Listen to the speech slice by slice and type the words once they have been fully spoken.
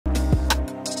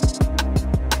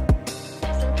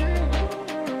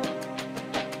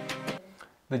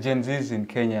The Gen Zs in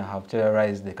Kenya have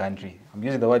terrorized the country. I'm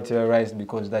using the word terrorized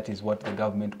because that is what the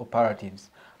government operatives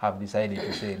have decided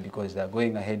to say, because they're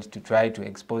going ahead to try to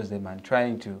expose them and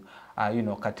trying to,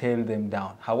 curtail them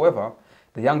down. However,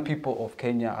 the young people of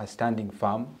Kenya are standing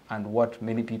firm, and what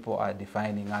many people are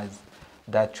defining as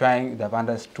they've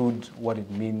understood what it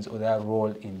means or their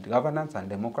role in governance and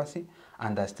democracy,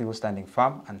 and they're still standing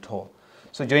firm and tall.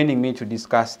 So joining me to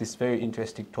discuss this very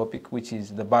interesting topic, which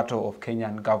is the battle of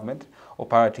Kenyan government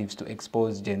operatives to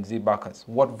expose Gen Z backers.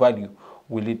 What value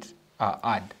will it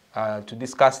add? To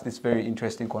discuss this very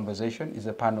interesting conversation is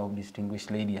a panel of distinguished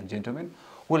ladies and gentlemen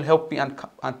who will help me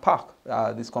unpack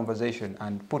this conversation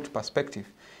and put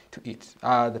perspective to it.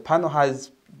 The panel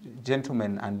has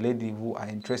gentlemen and ladies who are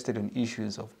interested in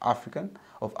issues of Africa,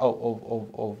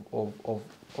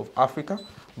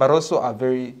 but also are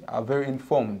very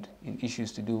informed in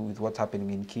issues to do with what's happening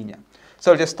in Kenya.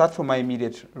 So I'll just start from my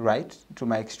immediate right to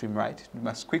my extreme right. We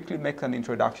must quickly make an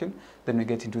introduction, then we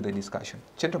get into the discussion.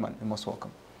 Gentlemen, you're most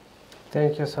welcome.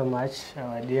 Thank you so much,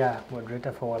 dear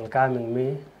moderator, for welcoming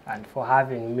me and for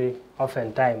having me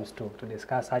oftentimes to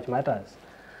discuss such matters.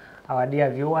 Our dear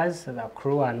viewers, the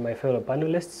crew, and my fellow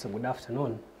panelists, good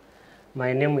afternoon.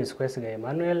 My name is Kwesiga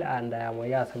Emmanuel, and I am a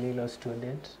year 3 law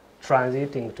student,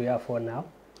 transiting to year 4 now,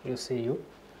 UCU,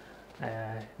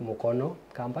 Mukono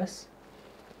campus.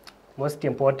 Most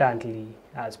importantly,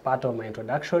 as part of my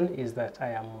introduction, is that I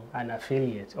am an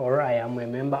affiliate, or I am a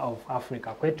member of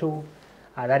Africa Kwetu,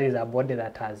 and that is a body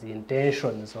that has the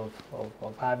intentions of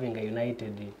having a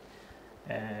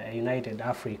united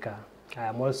Africa. I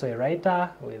am also a writer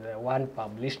with one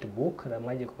published book, The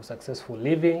Magic of Successful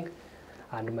Living,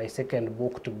 and my second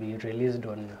book to be released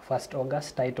on 1st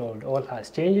August, titled All Has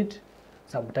Changed,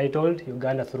 subtitled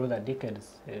Uganda Through the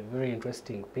Decades, a very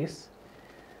interesting piece.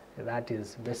 That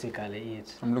is basically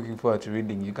it. I'm looking forward to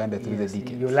reading Uganda Through the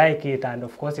Decades. You like it, and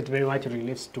of course it very much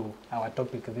relates to our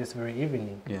topic this very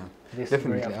evening. Yeah,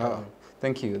 definitely.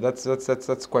 Thank you.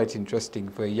 That's quite interesting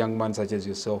for a young man such as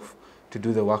yourself to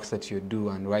do the works that you do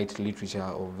and write literature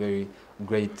of very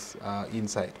great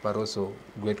insight, but also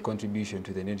great contribution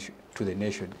to the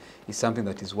nation is something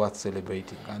that is worth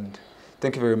celebrating. And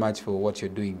thank you very much for what you're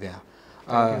doing there.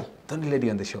 The only lady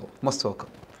on the show, most welcome.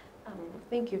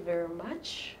 Thank you very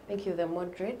much. Thank you, the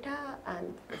moderator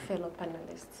and fellow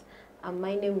panelists.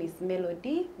 My name is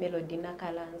Melody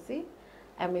Nakalanzi.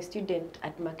 I'm a student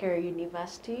at Makerere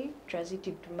University,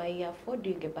 transiting to my year 4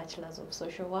 doing a bachelor's of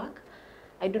social work.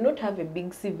 I do not have a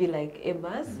big CV like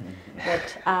Emma's,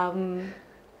 but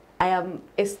I am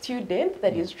a student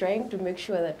that is trying to make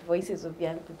sure that voices of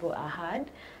young people are heard.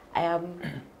 I am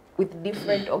with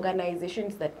different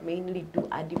organizations that mainly do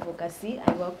advocacy.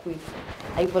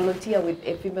 I volunteer with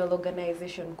a female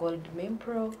organization called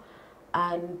MEMPRO,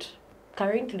 and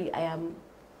currently I am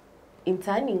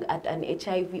interning at an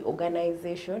HIV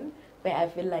organization where I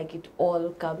feel like it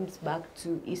all comes back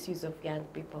to issues of young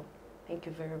people. Thank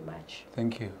you very much.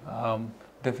 Thank you.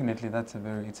 Definitely,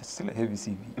 it's still a heavy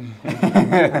CV.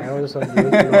 I also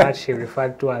didn't know what she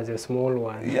referred to as a small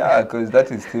one. Yeah, because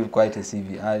that is still quite a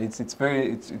CV.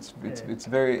 It's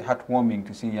very heartwarming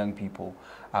to see young people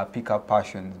pick up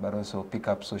passions, but also pick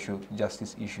up social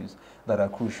justice issues that are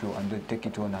crucial and then take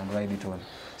it on and ride it on.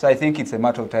 So I think it's a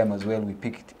matter of time as well we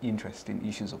picked interest in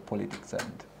issues of politics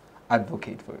and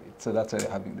advocate for it. So that's why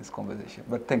we're having this conversation.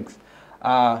 But thanks.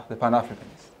 The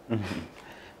Pan-Africanists.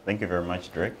 Thank you very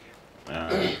much, Drake.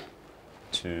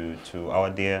 To our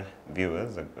dear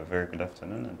viewers, a very good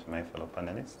afternoon, and to my fellow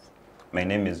panelists. My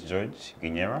name is George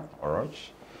Ginyera,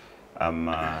 Orochi. I'm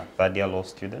a third-year law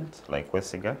student, like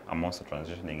Kwesiga. I'm also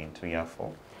transitioning into year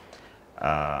 4.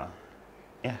 Yeah,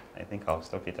 I think I'll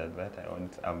stop it at that.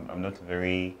 I'm not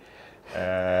very...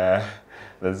 the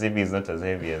CV is not as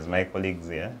heavy as my colleagues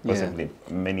here. Possibly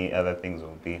many other things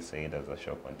will be said as the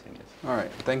show continues. All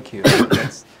right, thank you.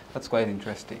 That's quite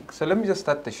interesting. So let me just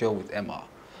start the show with Emma.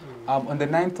 On the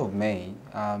 9th of May,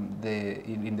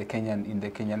 in the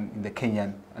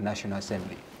Kenyan National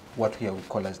Assembly, what here we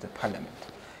call as the Parliament,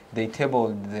 they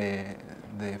tabled the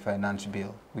finance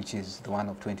bill, which is the one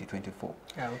of 2024.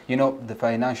 Yeah. You know, the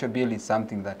financial bill is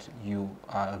something that you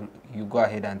go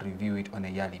ahead and review it on a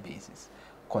yearly basis,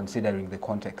 considering the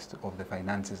context of the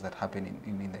finances that happen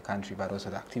in the country, but also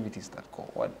the activities that go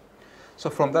on. So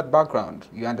from that background,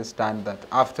 you understand that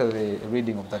after the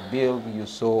reading of that bill, you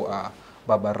saw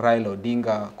Baba Raila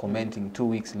Odinga commenting 2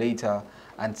 weeks later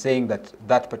and saying that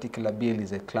that particular bill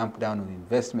is a clampdown on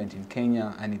investment in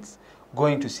Kenya, and it's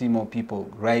going to see more people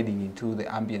riding into the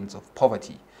ambience of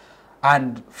poverty.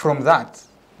 And from that,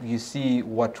 you see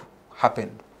what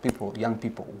happened. Young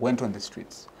people went on the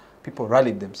streets. People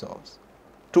rallied themselves.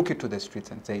 took it to the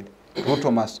streets and said,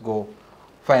 Ruto must go,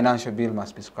 financial bill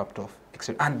must be scrapped off,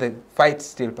 etc. And the fight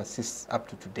still persists up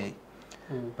to today.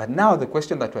 But now the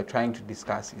question that we're trying to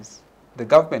discuss is the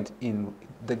government in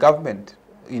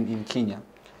Kenya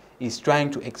is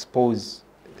trying to expose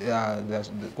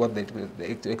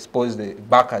expose the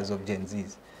backers of Gen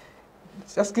Zs.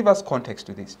 Just give us context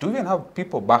to this. Do we even have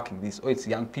people backing this, or it's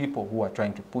young people who are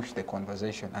trying to push the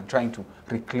conversation and trying to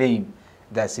reclaim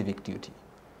their civic duty?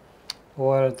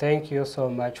 Well, thank you so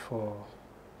much for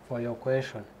your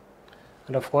question.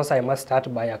 And of course, I must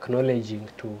start by acknowledging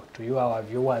to you, our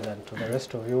viewers, and to the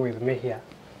rest of you with me here,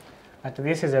 that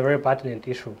this is a very pertinent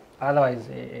issue. Otherwise,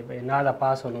 another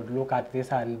person would look at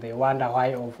this and they wonder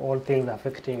why, of all things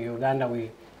affecting Uganda,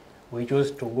 we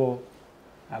choose to go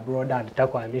abroad and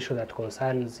tackle an issue that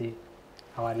concerns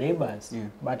our neighbors. Yeah.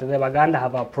 But the Baganda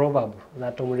have a proverb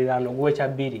that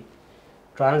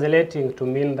translating to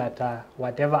mean that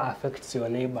whatever affects your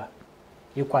neighbor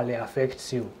equally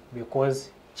affects you,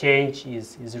 because change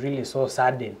is really so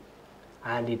sudden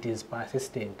and it is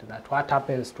persistent, that what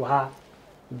happens to her,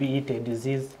 be it a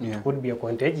disease, yeah, it could be a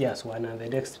contagious one, and the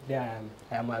next day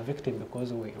I am a victim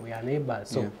because we are neighbors.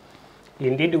 So yeah,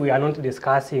 indeed we are not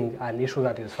discussing an issue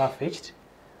that is far-fetched,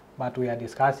 but we are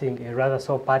discussing a rather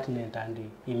so pertinent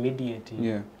and immediate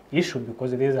issue,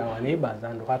 because these are our neighbors,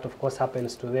 and what of course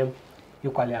happens to them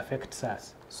equally affects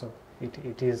us. So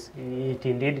it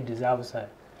indeed deserves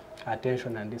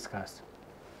attention and discuss.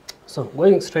 So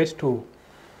going straight to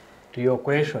your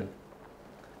question,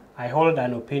 I hold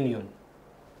an opinion.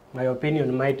 My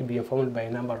opinion might be informed by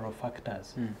a number of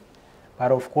factors.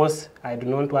 But of course, I do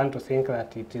not want to think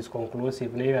that it is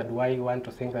conclusive, neither do I want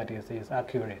to think that it is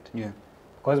accurate. Yeah.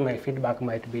 Because my feedback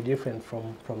might be different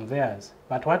from theirs.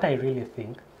 But what I really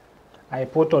think, I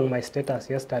put on my status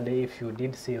yesterday, if you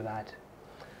did see that,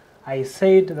 I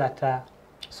said that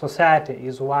society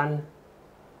is one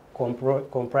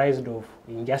comprised of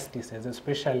injustices,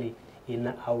 especially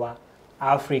in our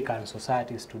African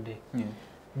societies today. Yeah.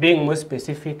 Being more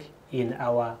specific, in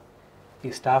our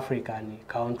East African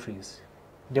countries,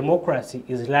 democracy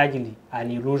is largely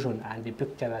an illusion and a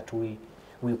picture that we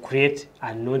create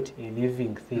and not a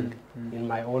living thing, in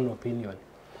my own opinion.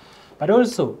 But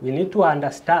also, we need to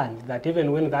understand that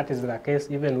even when that is the case,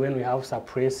 even when we have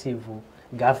suppressive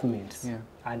governments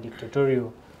and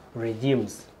dictatorial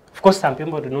regimes, of course some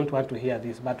people do not want to hear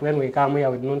this, but when we come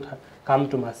here, we do not come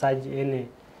to massage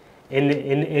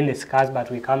any scars, but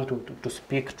we come to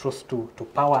speak truth to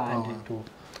power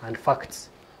and facts.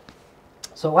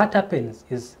 So what happens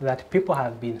is that people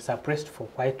have been suppressed for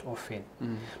quite often.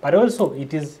 But also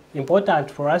it is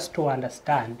important for us to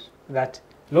understand that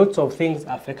lots of things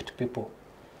affect people.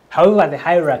 However, the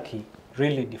hierarchy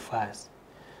really differs.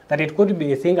 That it could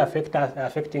be a thing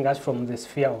affecting us from the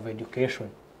sphere of education.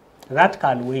 That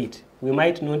can wait. We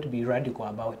might not be radical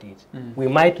about it. We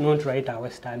might not write our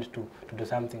stand to do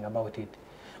something about it.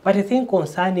 But I think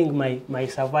concerning my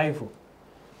survival,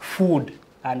 food,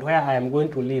 and where I am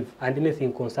going to live, and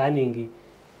anything concerning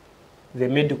the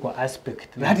medical aspect,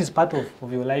 that is part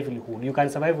of your livelihood. You can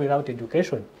survive without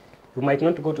education. You might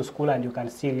not go to school and you can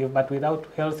still live, but without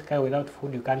health care, without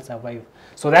food, you can't survive.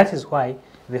 So that is why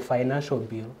the financial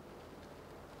bill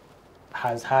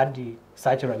has had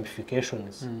such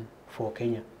ramifications for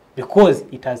Kenya, because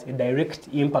it has a direct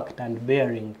impact and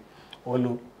bearing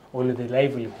on the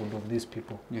livelihood of these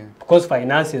people. Yeah. Because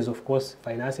finances, of course,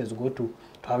 finances go to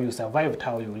how you survived,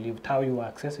 how you lived, how you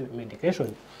access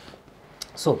medication.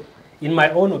 So, in my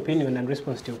own opinion and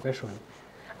response to your question,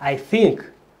 I think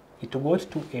it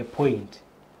got to a point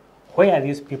where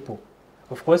these people,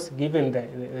 of course, given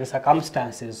the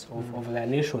circumstances of their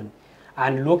nation,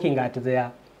 and looking at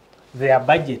their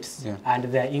budgets and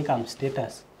their income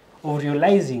status, of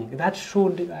realizing that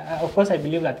should, of course I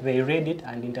believe that they read it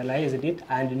and internalized it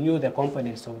and knew the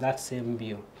components of that same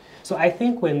bill. So I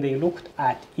think when they looked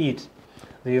at it,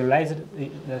 they realized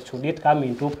that should it come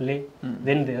into play,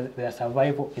 then their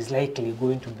survival is likely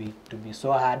going to be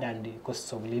so hard, and the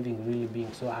costs of living really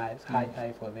being so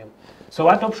high for them. So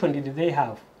what option did they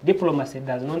have? Diplomacy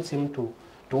does not seem to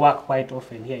work quite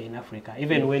often here in Africa,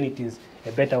 even when it is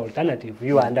a better alternative.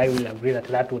 You and I will agree that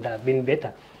that would have been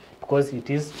better, because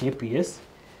it is cheap, yes,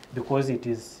 because it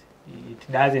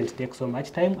doesn't take so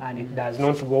much time, and it does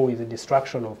not go with the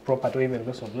destruction of property or even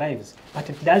loss of lives. But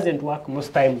it doesn't work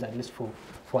most times, at least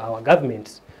for our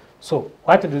governments. So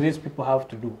what do these people have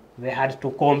to do? They had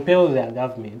to compel their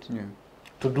government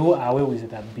to do away with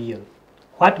the bill.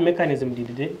 What mechanism did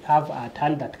they have at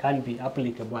hand that can be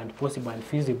applicable and possible and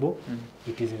feasible?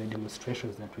 It is in the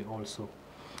demonstrations that we all saw.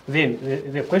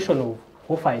 Then the question of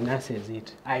who finances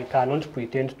it, I cannot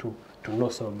pretend to know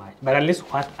so much. But at least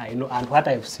what I know and what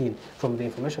I've seen from the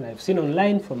information I've seen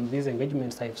online, from these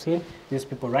engagements I've seen, these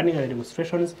people running the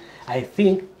demonstrations, I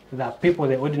think the people,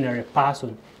 the ordinary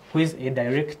person who is a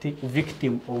direct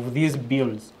victim of these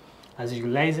bills, has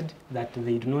realized that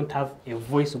they do not have a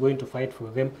voice going to fight for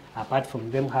them, apart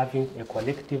from them having a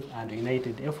collective and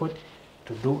united effort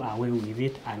to do away with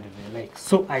it and the like.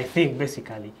 So I think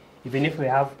basically, even if we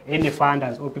have any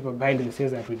funders or people behind the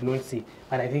scenes that we do not see,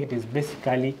 but I think it is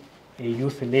basically a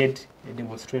youth-led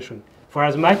demonstration. For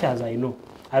as much as I know,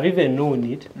 I've even known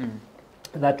it,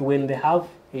 that when they have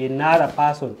another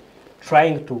person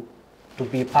trying to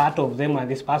be part of them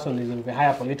and this person is in a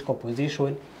higher political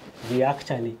position, they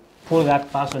actually pull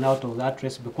that person out of that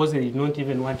race because they don't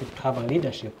even want it to have a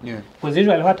leadership. Yeah. Because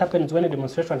usually what happens when a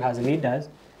demonstration has leaders,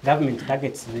 government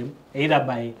targets them either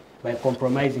by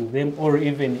compromising them or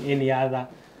even any other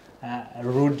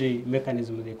rude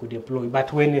mechanism they could deploy.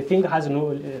 But when a thing has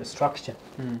no structure,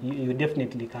 you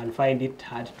definitely can find it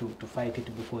hard to fight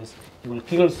it because you will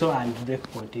kill so and death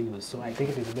continues. So I think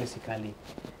it is basically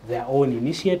their own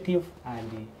initiative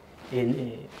and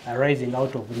arising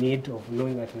out of need of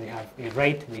knowing that they have a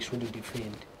right they should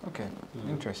defend. Okay,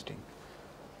 interesting.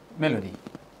 Melody,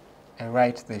 a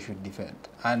right they should defend.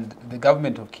 And the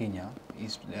government of Kenya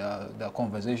is, the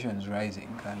conversation is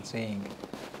rising and saying,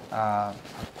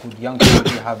 could young people be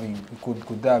having,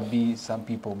 could there be some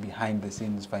people behind the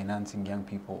scenes financing young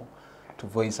people to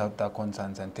voice out their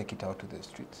concerns and take it out to the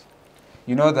streets?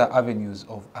 You know the avenues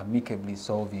of amicably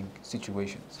solving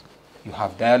situations. You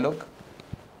have dialogue.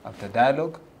 After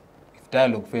dialogue, if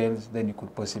dialogue fails, then you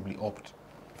could possibly opt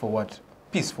for what?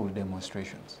 Peaceful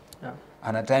demonstrations. Yeah.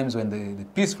 And at times when the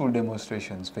peaceful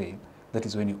demonstrations fail, that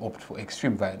is when you opt for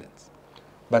extreme violence.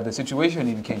 But the situation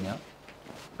in Kenya,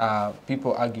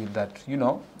 people argued that, you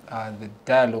know, the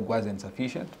dialogue wasn't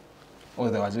sufficient,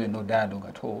 or there was really no dialogue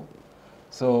at all.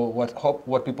 So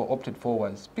what people opted for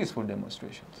was peaceful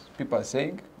demonstrations. People are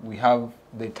saying,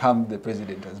 they termed the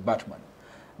president as Batman,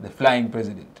 the flying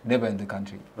president, never in the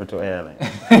country.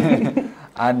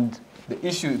 And the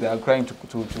issue they are trying to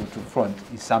front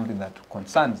is something that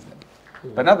concerns them.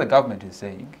 But now the government is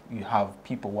saying you have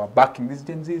people who are backing these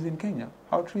Gen Zs in Kenya.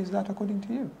 How true is that according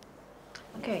to you?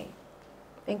 Okay,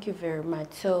 thank you very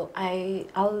much. So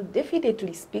I'll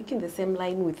definitely speak in the same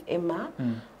line with Emma.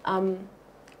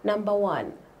 Number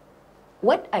one,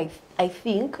 what I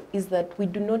think is that we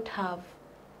do not have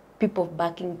people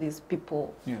backing these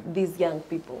people, these young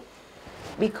people,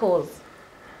 because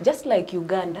just like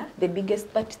Uganda, the biggest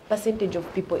percentage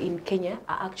of people in Kenya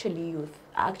are actually youth,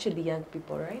 are actually young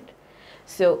people, right?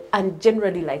 So, and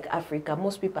generally like Africa,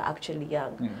 most people are actually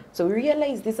young. So we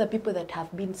realize these are people that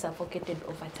have been suffocated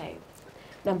over time.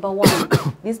 Number one,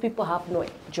 these people have no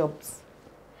jobs.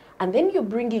 And then you're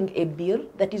bringing a bill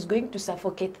that is going to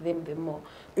suffocate them the more.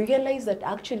 Realize that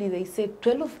actually they said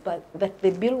that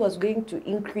the bill was going to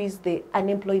increase the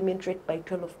unemployment rate by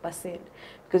 12%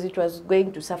 because it was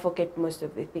going to suffocate most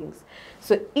of the things.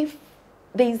 So if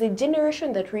there is a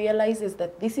generation that realizes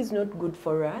that this is not good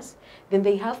for us, then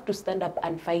they have to stand up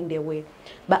and find a way.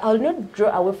 But I'll not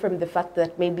draw away from the fact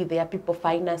that maybe there are people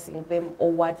financing them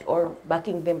or what, or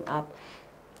backing them up.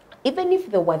 Even if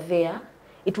they were there,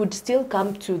 it would still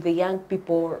come to the young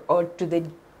people or to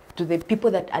the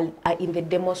people that are in the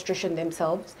demonstration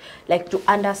themselves, like to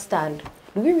understand,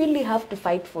 do we really have to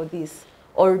fight for this?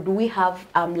 Or do we have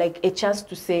like a chance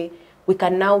to say, we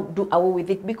can now do away with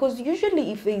it? Because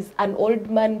usually if there's an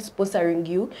old man sponsoring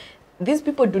you, these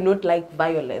people do not like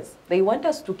violence. They want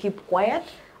us to keep quiet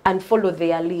and follow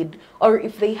their lead. Or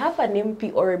if they have an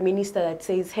MP or a minister that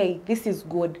says, hey, this is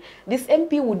good, this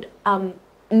MP would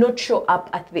not show up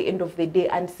at the end of the day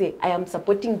and say, I am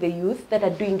supporting the youth that are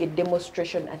doing a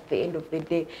demonstration at the end of the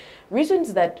day.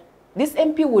 Reasons that this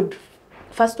MP would,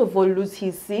 first of all, lose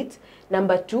his seat.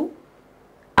 Number two,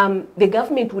 the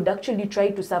government would actually try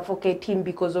to suffocate him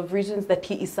because of reasons that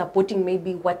he is supporting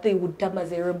maybe what they would term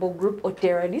as a rebel group or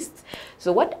terrorists.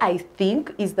 So what I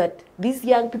think is that these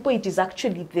young people, it is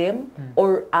actually them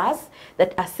or us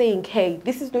that are saying, hey,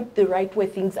 this is not the right way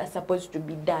things are supposed to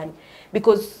be done.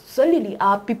 Because solely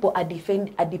our people are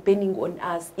depending on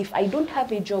us. If I don't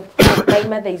have a job, my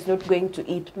mother is not going to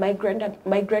eat. My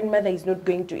grandmother is not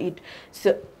going to eat.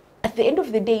 So at the end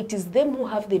of the day, it is them who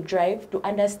have the drive to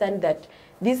understand that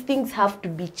these things have to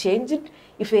be changed.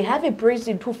 If they have a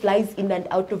president who flies in and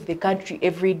out of the country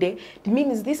every day, it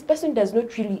means this person does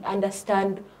not really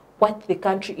understand what the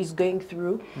country is going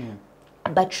through.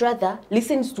 but rather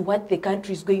listens to what the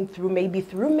country is going through, maybe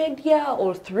through media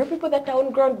or through people that are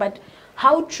on ground, but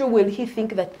how true will he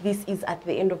think that this is at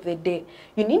the end of the day?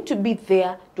 You need to be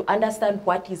there to understand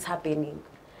what is happening.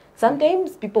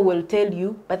 Sometimes people will tell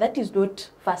you, but that is not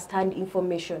first-hand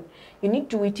information. You need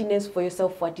to witness for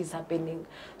yourself what is happening.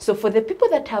 So for the people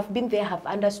that have been there, have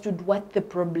understood what the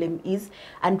problem is,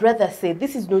 and rather say,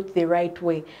 this is not the right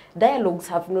way. Dialogues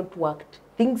have not worked.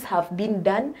 Things have been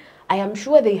done. I am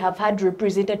sure they have had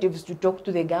representatives to talk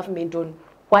to the government on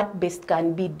what best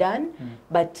can be done,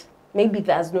 but maybe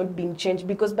that has not been changed,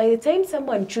 because by the time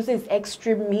someone chooses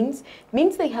extreme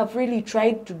means they have really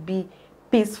tried to be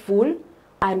peaceful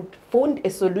and found a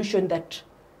solution that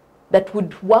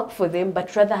would work for them,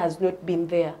 but rather has not been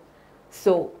there.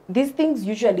 So these things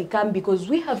usually come because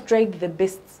we have tried the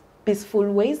best peaceful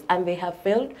ways and they have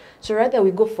failed. So rather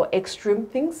we go for extreme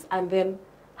things and then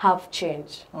have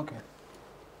change. Okay.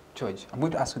 George, I'm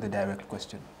going to ask you the direct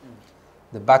question.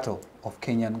 The battle of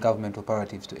Kenyan government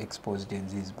operatives to expose Gen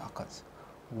Z's backers,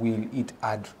 will it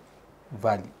add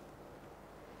value?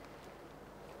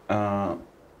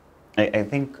 I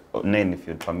think, Nen, if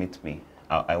you'd permit me,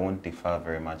 I won't differ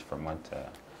very much from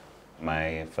what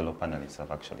my fellow panelists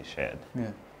have actually shared.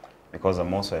 Yeah. Because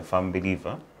I'm also a firm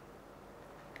believer,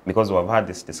 because we've had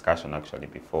this discussion actually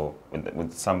before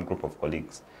with some group of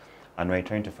colleagues, and we're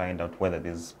trying to find out whether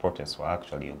these protests were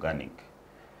actually organic,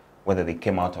 whether they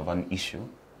came out of an issue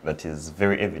that is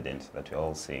very evident that we're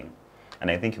all seeing. And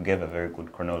I think you gave a very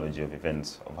good chronology of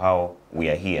events of how we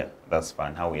are here thus far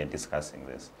and how we are discussing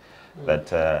this. That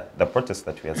the protests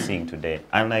that we are seeing today,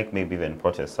 unlike maybe even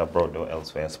protests abroad or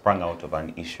elsewhere, sprung out of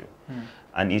an issue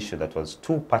that was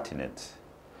too pertinent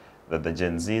that the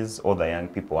Gen Zs or the young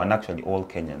people, and actually all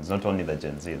Kenyans, not only the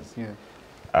Gen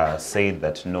Zs, said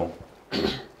that no,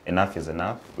 enough is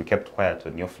enough. We kept quiet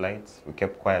on your flights. We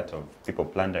kept quiet on people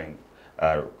plundering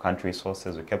country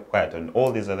resources. We kept quiet on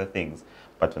all these other things.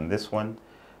 But on this one,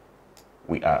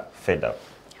 we are fed up.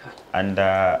 And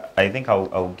I think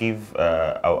I'll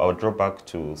draw back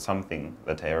to something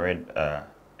that I read,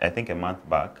 I think a month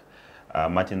back,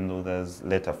 Martin Luther's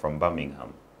letter from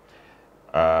Birmingham.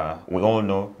 We all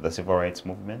know the civil rights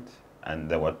movement, and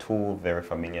there were two very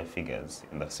familiar figures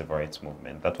in the civil rights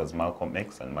movement. That was Malcolm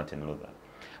X and Martin Luther.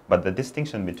 But the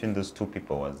distinction between those two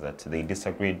people was that they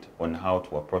disagreed on how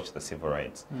to approach the civil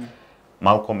rights.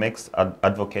 Malcolm X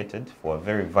advocated for a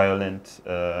very violent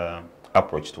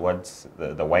approach towards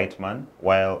the white man,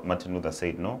 while Martin Luther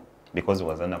said no, because he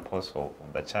was an apostle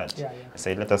of the church. He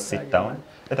said, let us sit down,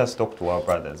 let us talk to our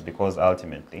brothers, because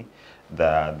ultimately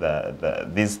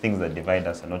these things that divide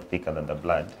us are not thicker than the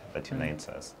blood that unites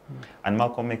us. And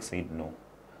Malcolm X said no.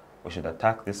 We should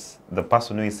attack the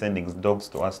person who is sending dogs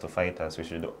to us to fight us. We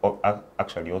should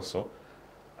actually also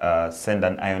send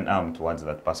an iron arm towards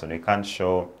that person. We can't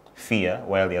show fear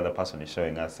while the other person is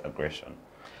showing us aggression.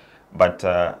 But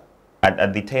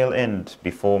at the tail end,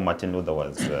 before Martin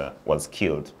Luther was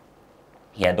killed,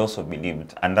 he had also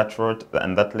believed, and that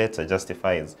letter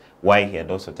justifies why he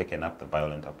had also taken up the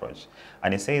violent approach.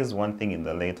 And he says one thing in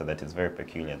the letter that is very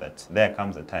peculiar, that there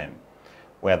comes a time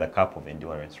where the cup of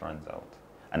endurance runs out.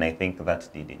 And I think that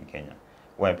did in Kenya,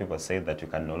 where people say that you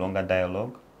can no longer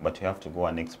dialogue, but you have to go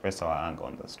and express our anger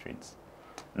on the streets.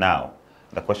 Now,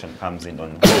 the question comes in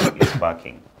on who is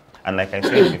backing. And like I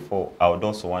said before, I would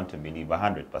also want to believe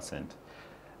 100%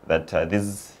 that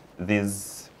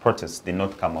these protests did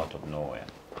not come out of nowhere.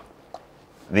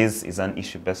 This is an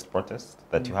issue-based protest,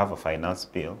 that you have a finance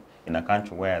bill in a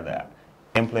country where the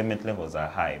employment levels are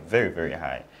high, very, very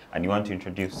high, and you want to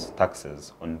introduce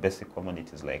taxes on basic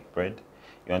commodities like bread.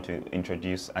 You want to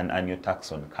introduce an annual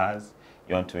tax on cars.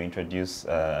 You want to introduce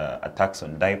a tax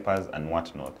on diapers and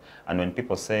whatnot. And when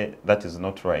people say that is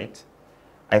not right,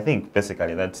 I think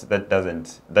basically that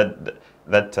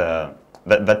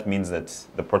means that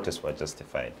the protests were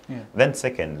justified. Then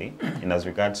secondly, in as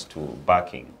regards to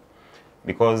backing,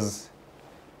 because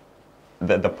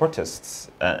the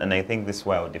protests, and I think this is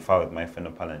why I would differ with my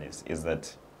fellow panelists, is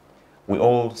that we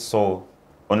all saw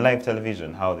on live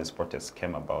television how these protests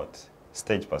came about,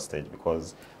 stage by stage,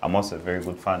 because I'm also a very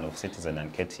good fan of Citizen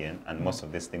and KTN, and most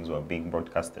of these things were being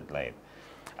broadcasted live.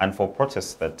 And for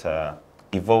protests that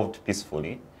evolved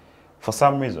peacefully, for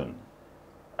some reason,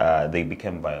 they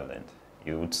became violent.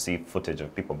 You would see footage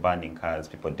of people burning cars,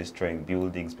 people destroying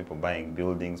buildings, people buying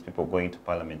buildings, people going to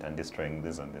parliament and destroying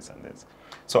this and this and this.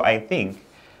 So I think,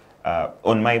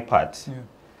 on my part,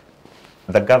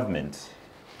 the government,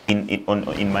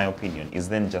 in my opinion, is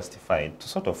then justified to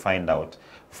sort of find out,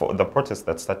 for the protests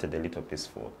that started a little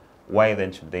peaceful, why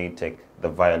then should they take the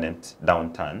violent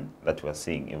downturn that we're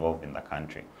seeing evolve in the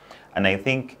country? And I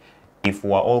think if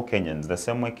we're all Kenyans, the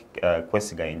same way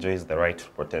Kwesiga enjoys the right to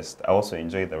protest, I also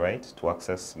enjoy the right to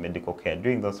access medical care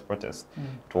during those protests,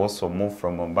 to also move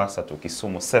from Mombasa to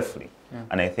Kisumu safely.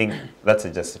 And I think that's a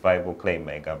justifiable claim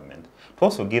by government. To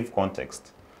also give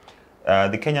context,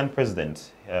 the Kenyan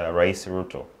president, Rais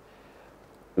Ruto,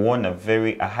 won a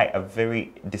very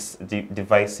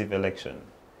divisive election.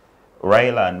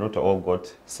 Raila and Ruto all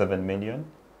got 7 million,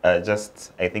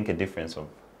 just, I think, a difference of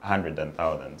hundreds and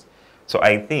thousands. So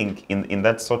I think in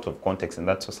that sort of context, in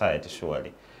that society,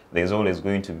 surely, there's always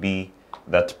going to be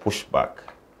that pushback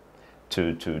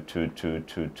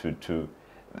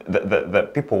the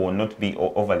people will not be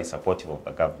overly supportive of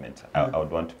the government. I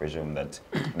would want to presume that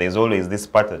there's always this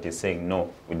part that is saying,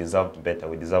 no, we deserved better,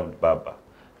 we deserved Baba,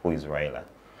 who is Raila.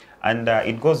 And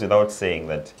it goes without saying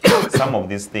that some of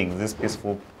these things, these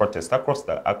peaceful protests across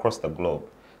the globe,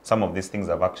 some of these things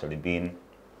have actually been,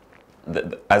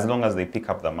 as long as they pick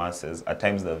up the masses, at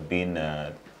times they've been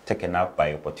taken up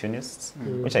by opportunists,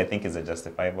 which I think is a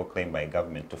justifiable claim by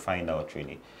government to find out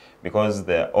really. Because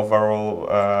the overall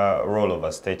role of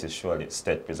a state is surely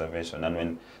state preservation. And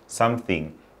when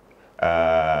something,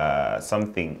 I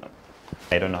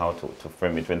don't know how to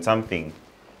frame it, when something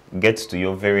gets to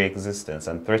your very existence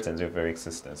and threatens your very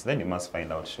existence, then you must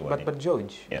find out surely. But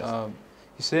George, yes. You're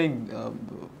saying,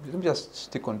 let me just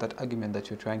stick on that argument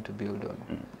that you're trying to build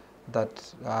on,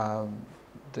 that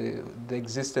the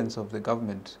existence of the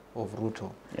government of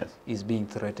Ruto is being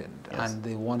threatened, and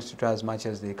they want to try as much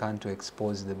as they can to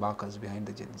expose the backers behind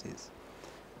the Gen Zs.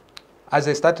 As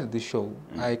I started the show,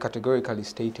 I categorically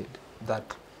stated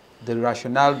that the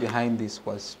rationale behind this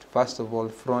was to, first of all,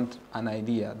 front an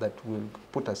idea that will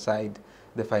put aside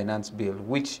the finance bill,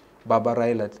 which Baba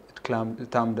Raila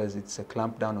termed as it's a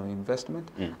clamp down on investment,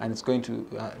 and it's going to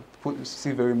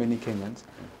see very many Kenyans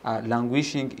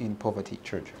languishing in poverty.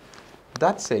 True.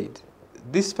 That said,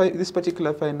 this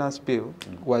particular finance bill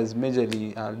was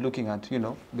majorly looking at,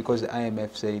 because the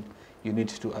IMF said you need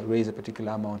to raise a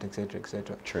particular amount, etc.,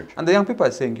 etc. And the young people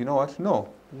are saying, you know what, no,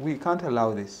 we can't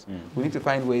allow this. We need to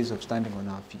find ways of standing on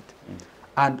our feet.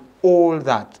 And all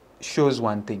that shows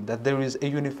one thing, that there is a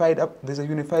unified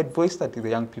voice that the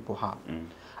young people have.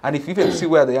 And if you even see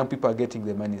where the young people are getting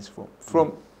their monies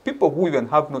from people who even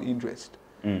have no interest.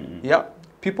 Yeah,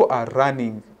 people are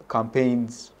running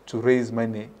campaigns to raise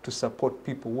money to support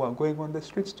people who are going on the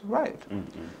streets to riot.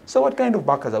 So what kind of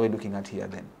backers are we looking at here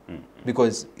then?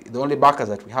 Because the only backers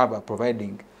that we have are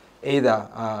providing either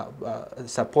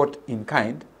support in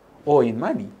kind or in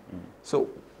money. So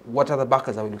what other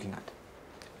backers are we looking at?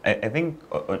 I think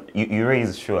you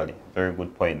raise surely very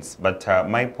good points, but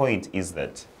my point is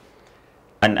that,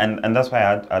 and that's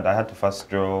why I had to first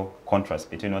draw contrast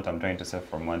between what I'm trying to say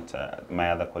from what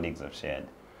my other colleagues have shared,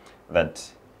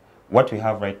 that what we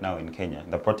have right now in Kenya,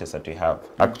 the protests that we have,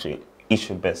 actually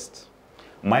issue-based.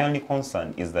 My only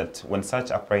concern is that when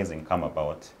such uprising come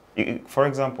about, for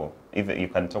example, if you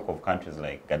can talk of countries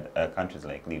like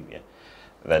Libya,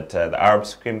 that the Arab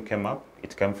Spring came up,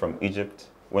 it came from Egypt,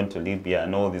 went to Libya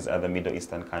and all these other Middle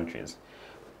Eastern countries.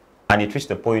 And it reached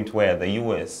the point where the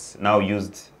US now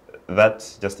used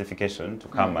that justification to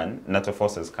come and NATO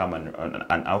forces come and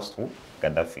oust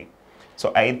Gaddafi.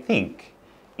 So I think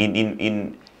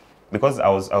because I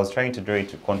was trying to draw it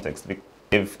to context,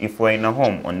 if we're in a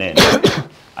home on end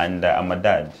and I'm a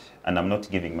dad and I'm not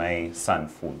giving my son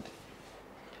food,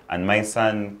 and my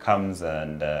son comes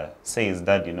and says,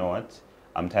 Dad, you know what,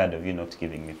 I'm tired of you not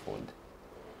giving me food.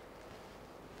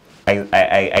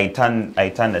 I turn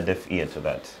a deaf ear to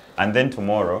that. And then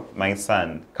tomorrow, my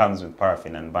son comes with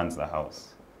paraffin and burns the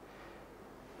house.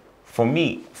 For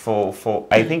me,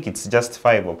 I think it's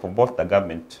justifiable for both the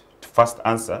government to first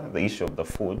answer the issue of the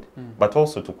food, but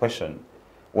also to question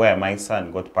where my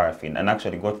son got paraffin and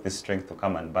actually got this strength to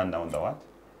come and burn down the what?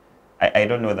 I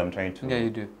don't know whether I'm trying to... Yeah, you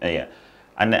do. Yeah.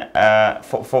 And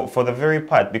for the very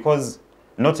part, because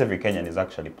not every Kenyan is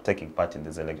actually taking part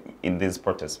in these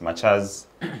protests, much as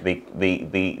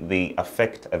they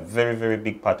affect a very, very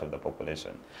big part of the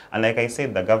population. And like I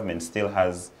said, the government still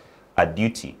has a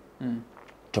duty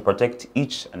to protect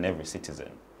each and every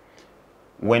citizen.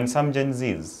 When some Gen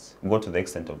Zs go to the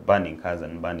extent of burning cars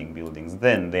and burning buildings,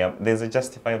 then there's a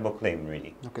justifiable claim,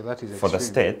 really, for the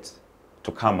state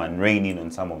to come and rein in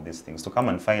on some of these things, to come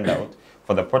and find out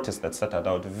for the protests that started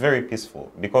out very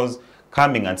peaceful. Because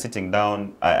coming and sitting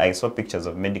down, I saw pictures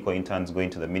of medical interns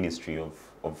going to the Ministry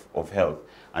of Health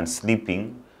and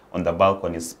sleeping on the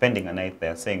balconies, spending a night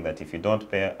there, saying that if you don't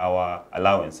pay our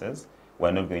allowances,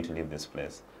 we're not going to leave this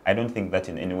place. I don't think that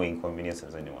in any way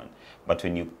inconveniences anyone. But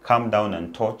when you come down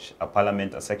and torch a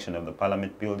parliament, a section of the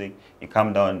parliament building, you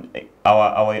come down,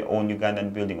 our own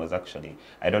Ugandan building was actually,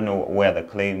 I don't know where the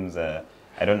claims, I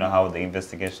don't know how the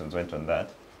investigations went on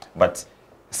that, but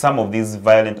some of these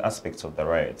violent aspects of the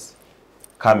riots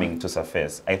coming to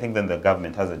surface, I think then the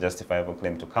government has a justifiable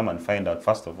claim to come and find out,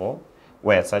 first of all,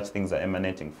 where such things are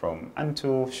emanating from, and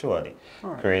to surely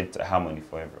create a harmony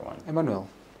for everyone. Emmanuel,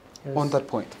 Yes. on that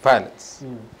point, violence.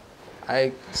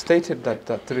 I stated that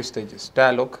there are 3 stages: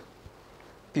 dialogue,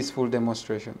 peaceful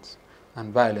demonstrations,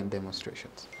 and violent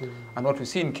demonstrations. And what we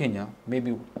see in Kenya,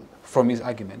 maybe from his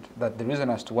argument, that the reason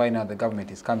as to why now the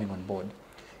government is coming on board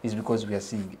is because we are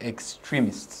seeing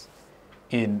extremists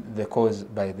in the cause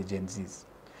by the Gen Zs.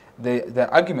 The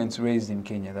arguments raised in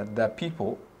Kenya that there are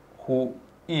people who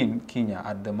in Kenya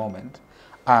at the moment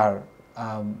are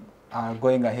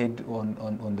going ahead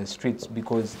on the streets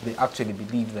because they actually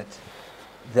believe that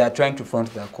they are trying to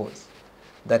front their cause.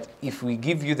 That if we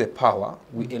give you the power,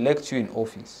 we elect you in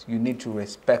office, you need to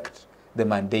respect the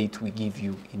mandate we give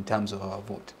you in terms of our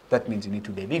vote. That means you need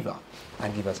to deliver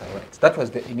and give us our rights. That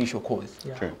was the initial cause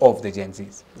of the Gen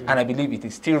Zs. And I believe it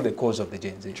is still the cause of the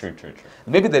Gen Zs. True.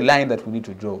 Maybe the line that we need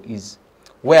to draw is,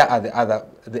 where are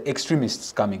the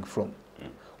extremists coming from?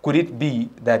 Could it be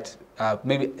that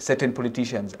maybe certain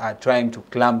politicians are trying to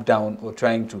clamp down or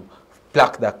trying to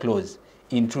pluck their claws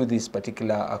into this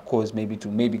particular cause, maybe to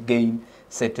gain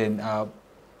certain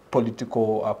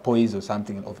political poise or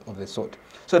something of the sort?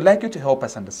 So I'd like you to help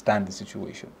us understand the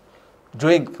situation,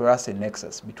 drawing for us a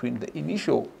nexus between the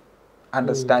initial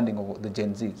understanding of the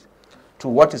Gen Zs to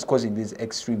what is causing these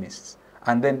extremists,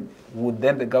 and then would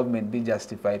then the government be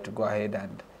justified to go ahead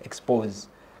and expose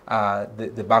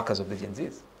the backers of the Gen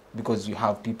Zs, because you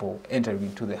have people entering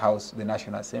into the House, the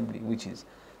National Assembly, which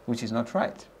is not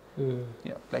right. Yeah,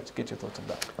 I'd like to get your thoughts on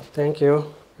that. Thank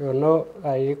you. You know,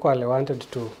 I equally wanted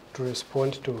to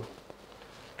respond to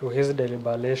his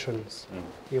deliberations.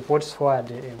 He puts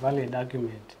forward a valid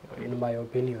argument, in my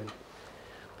opinion.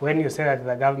 When you say that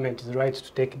the government is right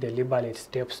to take deliberate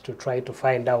steps to try to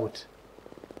find out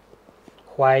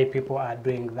why people are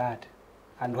doing that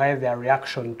and why their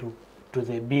reaction to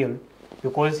the bill,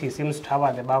 because he seems to have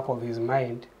at the back of his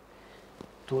mind,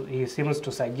 he seems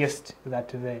to suggest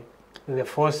that the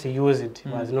force used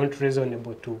was not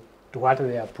reasonable to what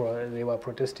they were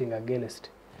protesting against.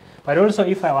 But also,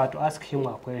 if I were to ask him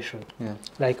a question,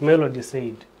 like Melody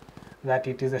said, that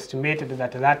it is estimated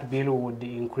that that bill would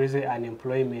increase the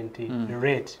unemployment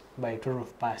rate by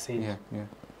 12%.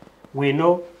 We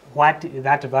know what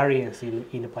that variance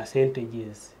in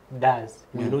percentages does.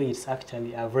 We know it's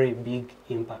actually a very big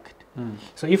impact.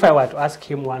 So if I were to ask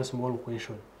him one small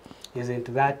question,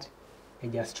 isn't that a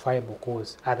justifiable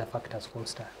cause, other factors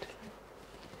constant?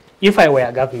 If I were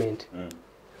a government,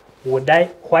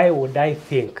 why would I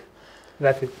think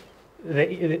that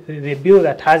the bill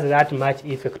that has that much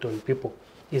effect on people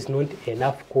is not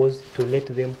enough cause to let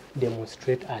them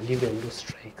demonstrate and even do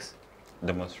strikes?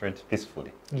 Demonstrate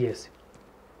peacefully. Yes.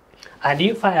 And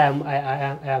if I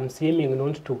am seeming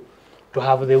not to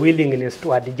have the willingness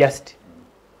to adjust,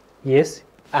 yes,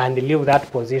 and leave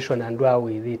that position and do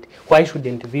away with it, why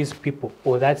shouldn't these people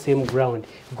or that same ground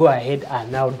go ahead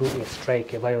and now do a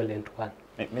strike, a violent one?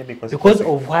 Maybe because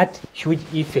of what huge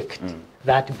effect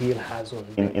that bill has on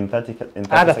them. In 30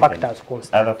 other seconds, factors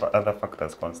constant. Other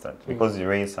factors constant. Because you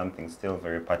raise something still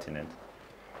very pertinent.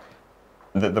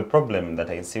 The problem that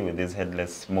I see with these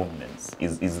headless movements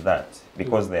is that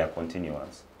because they are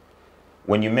continuous.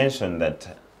 When you mention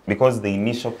that, because the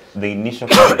initial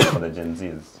problem for the Gen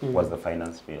Zs was the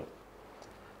finance bill,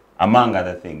 among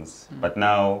other things. But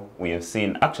now we have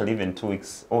seen, actually even 2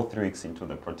 weeks or 3 weeks into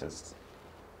the protests,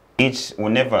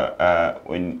 whenever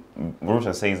when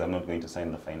Ruto says, I'm not going to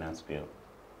sign the finance bill,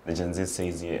 the Gen Z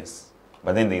says yes.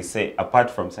 But then they say,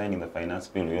 apart from signing the finance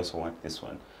bill, we also want this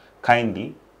one.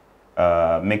 Kindly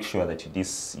make sure that you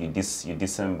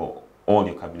disassemble all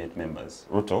your cabinet members.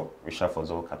 Ruto reshuffles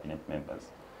all cabinet members.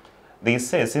 They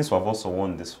say, since we have also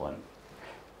won this one,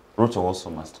 Ruto also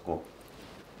must go.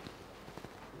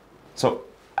 So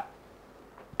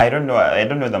I don't know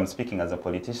that I'm speaking as a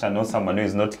politician or someone who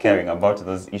is not caring about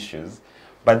those issues.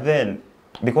 But then,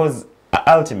 because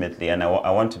ultimately, and I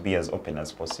want to be as open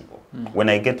as possible, when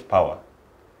I get power,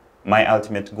 my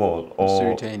ultimate goal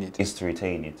is to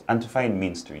retain it and to find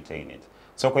means to retain it.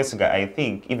 So Kwesiga, I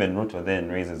think even Ruto then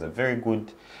raises a very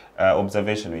good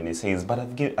observation when he says, but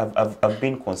I've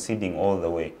been conceding all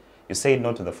the way. You said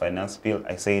no to the finance bill.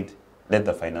 I said, let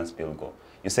the finance bill go.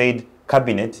 You said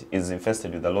cabinet is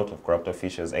infested with a lot of corrupt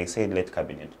officials. I said, let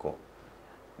cabinet go.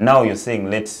 Now you're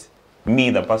saying, let me,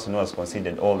 the person who has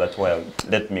conceded all that while,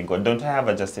 let me go. Don't I have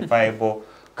a justifiable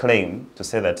claim to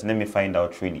say that, let me find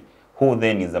out really who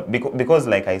then is, because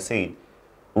like I said,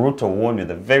 Ruto won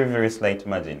with a very, very slight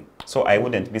margin. So I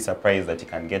wouldn't be surprised that he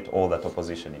can get all that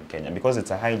opposition in Kenya because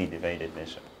it's a highly divided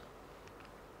nation.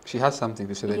 She has something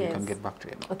to say, then Yes. you can get back to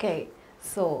it. Okay,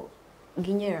 so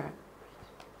Ginyera,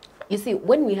 you see,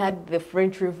 when we had the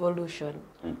French Revolution,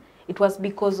 it was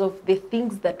because of the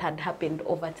things that had happened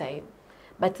over time.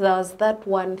 But there was that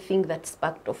one thing that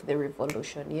sparked off the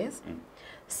revolution, yes?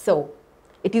 So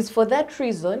it is for that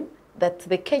reason that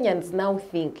the Kenyans now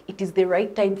think it is the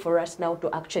right time for us now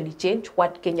to actually change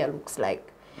what Kenya looks like.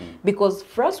 Because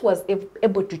France was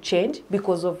able to change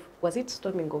because of, was it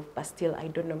storming of Bastille? I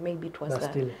don't know, maybe it was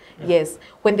Bastille, that. yeah. Yes,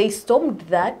 when they stormed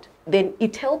that, then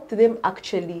it helped them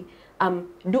actually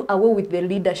do away with the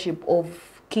leadership of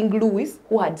King Louis,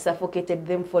 who had suffocated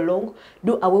them for long,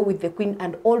 do away with the Queen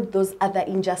and all those other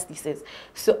injustices.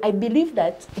 So I believe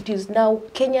that it is now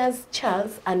Kenya's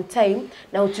chance and time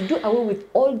now to do away with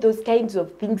all those kinds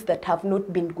of things that have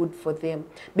not been good for them.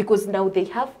 Because now they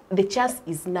have, the chance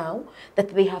is now that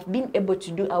they have been able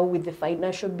to do away with the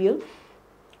financial bill,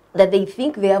 that they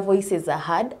think their voices are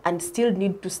heard and still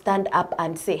need to stand up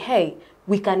and say, hey,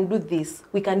 we can do this,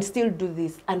 we can still do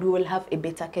this, and we will have a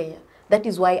better Kenya. That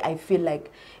is why I feel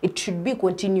like it should be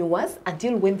continuous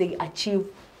until when they achieve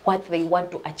what they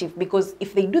want to achieve. Because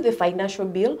if they do the financial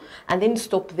bill and then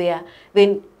stop there,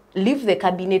 then leave the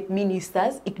cabinet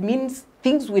ministers, it means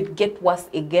things will get worse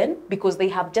again because they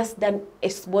have just done a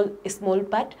small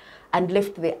part and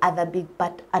left the other big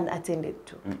part unattended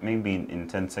to. Maybe in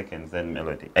 10 seconds then,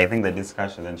 Melody. I think the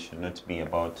discussion then should not be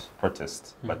about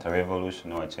protest, but a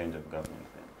revolution or a change of government.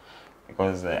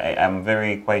 Because I am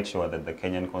quite sure that the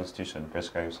Kenyan constitution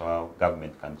prescribes how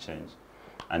government can change.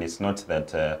 And it's not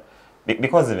that,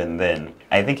 because even then,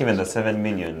 I think even the 7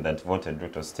 million that voted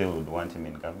Ruto still would want him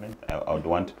in government, I would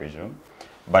want to presume.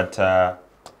 But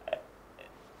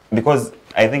because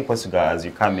I think, Kwesiga, as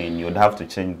you come in, you would have to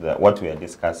change what we are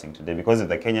discussing today. Because if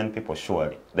the Kenyan people,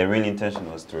 surely, the real intention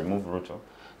was to remove Ruto,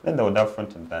 then they would have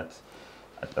fronted that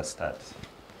at the start,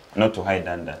 not to hide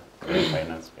under the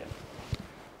finance bill.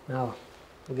 Now,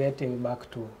 getting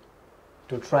back to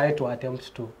try to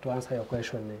attempt to answer your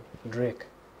question, Drake.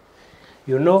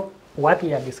 You know, what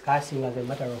we are discussing as a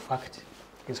matter of fact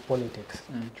is politics.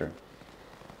 True.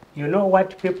 You know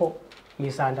what people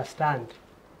misunderstand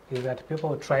is that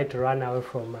people try to run away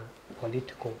from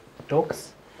political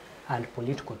talks and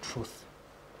political truth.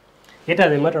 Yet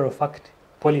as a matter of fact,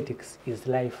 politics is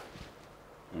life.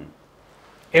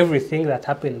 Everything that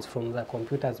happens from the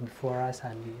computers before us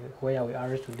and where we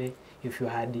are today, if you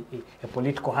had a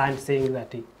political hand saying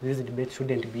that this debate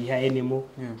shouldn't be here anymore,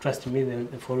 trust me,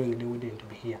 the following day wouldn't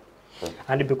be here.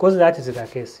 And because that is the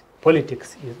case,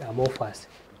 politics is amorphous.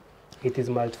 It is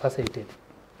multifaceted.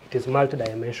 It is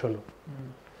multidimensional.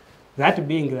 That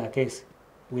being the case,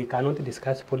 we cannot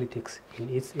discuss politics in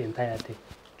its entirety.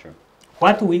 True.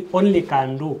 What we only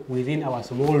can do within our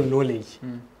small knowledge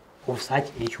of such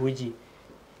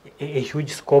a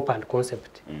huge scope and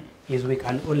concept is we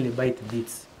can only bite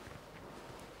bits.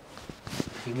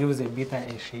 He gives a bit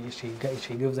and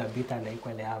she gives a bit and I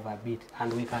equally have a bit,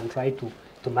 and we can try to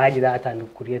merge that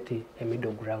and create a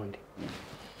middle ground.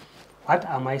 What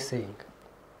am I saying?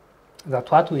 That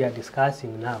what we are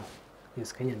discussing now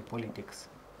is Kenyan politics.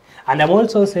 And I'm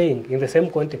also saying in the same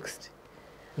context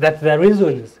that the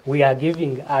reasons we are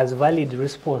giving as valid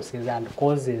responses and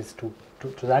causes to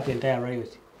that entire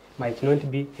riot might not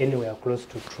be anywhere close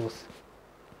to truth.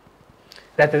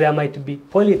 That there might be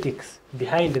politics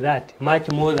behind that, much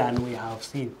more than we have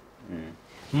seen,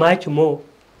 much more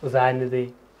than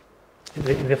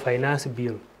the finance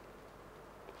bill.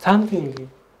 Something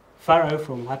far away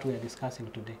from what we are discussing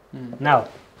today. Now,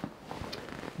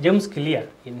 James Clear,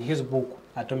 in his book,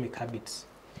 Atomic Habits,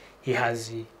 he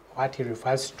has what he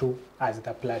refers to as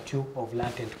the plateau of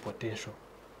latent potential.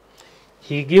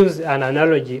 He gives an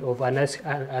analogy of an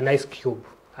ice cube,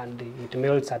 and it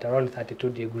melts at around 32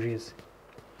 degrees.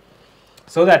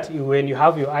 So that when you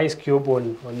have your ice cube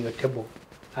on your table,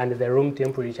 and the room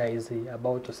temperature is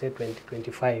about to say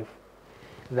 25,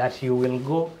 that you will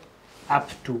go up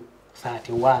to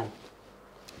 31,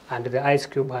 and the ice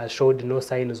cube has showed no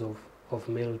signs of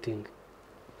melting.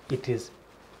 It is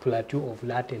plateau of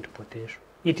latent potential.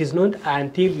 It is not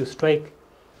until you strike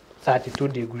 32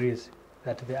 degrees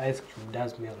that the ice cube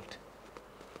does melt.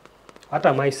 What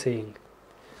am I saying?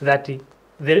 That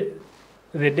the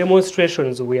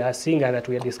demonstrations we are seeing and that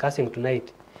we are discussing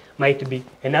tonight might be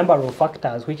a number of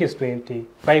factors, which is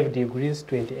 25 degrees,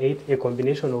 28, a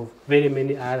combination of very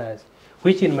many others,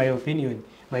 which in my opinion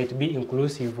might be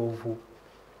inclusive of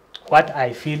what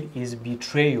I feel is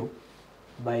betrayal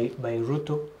by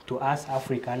Ruto to us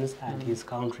Africans and his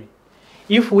country.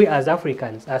 If we as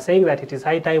Africans are saying that it is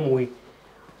high time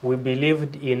we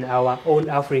believed in our own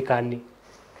African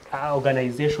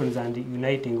organizations and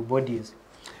uniting bodies,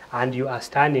 and you are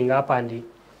standing up and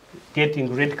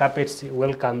getting red carpets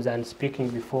welcomes and speaking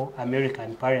before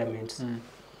American parliaments,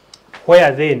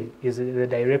 where then is the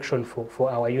direction for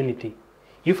our unity?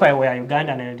 If I were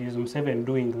Ugandan and it is Museveni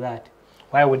doing that,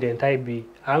 why wouldn't I be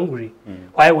angry?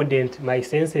 Why wouldn't my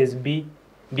senses be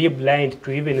blind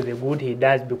to even the good he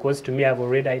does? Because to me, I've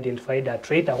already identified a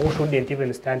traitor who shouldn't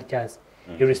even stand chance,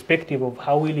 irrespective of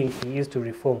how willing he is to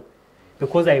reform.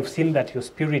 Because I've seen that your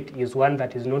spirit is one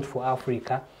that is not for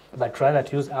Africa, but rather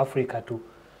to use Africa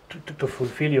to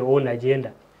fulfill your own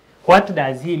agenda. What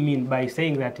does he mean by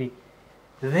saying that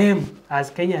them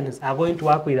as Kenyans are going to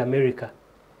work with America?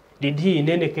 Did he, in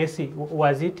any case,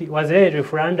 was there a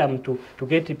referendum to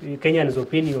get Kenyans'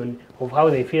 opinion of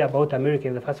how they feel about America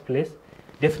in the first place?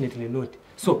 Definitely not.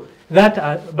 So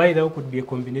that, by the way, could be a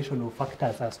combination of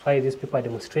factors as to why these people are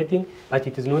demonstrating, but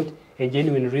it is not a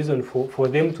genuine reason for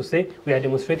them to say we are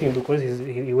demonstrating because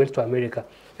he went to America.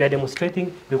 We are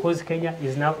demonstrating because Kenya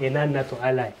is now a non-NATO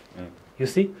ally. You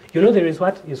see, there is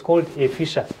what is called a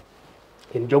fissure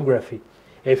in geography.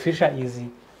 A fissure is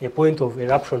a point of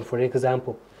eruption, for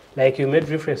example. Like you made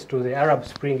reference to the Arab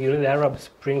Spring. The Arab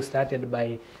Spring started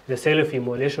by the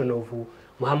self-immolation of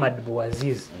Muhammad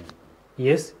Bouaziz.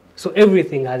 Yes? So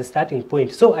everything has a starting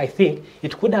point. So I think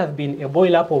it could have been a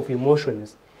boil-up of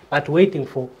emotions, but waiting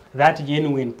for that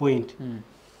genuine point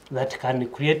that can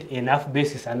create enough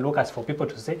basis and locus for people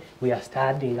to say, we are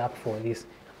standing up for this.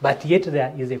 But yet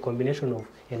there is a combination of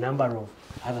a number of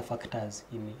other factors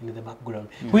in the background,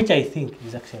 which I think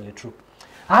is actually true.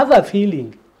 I have a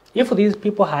feeling, if these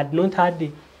people had not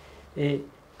had a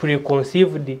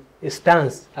preconceived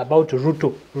stance about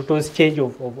Ruto's change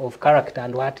of character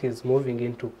and what he's moving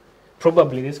into,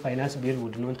 probably this finance bill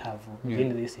would not have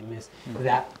been this mess.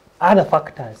 There are other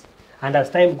factors, and as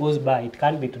time goes by, it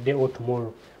can be today or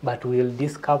tomorrow, but we'll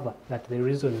discover that the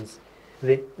reasons,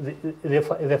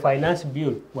 the finance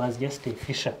bill was just a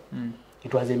fissure.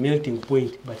 It was a melting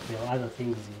point, but there were other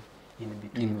things in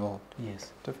between. Involved.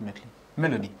 Yes. Definitely.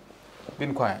 Melody,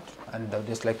 been quiet, and I'd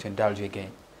just like to indulge you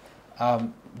again.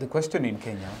 The question in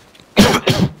Kenya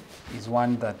is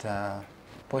one that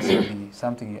possibly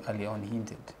something you early on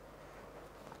hinted.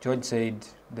 George said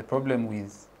the problem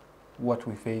with what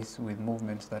we face with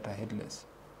movements that are headless,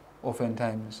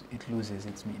 oftentimes it loses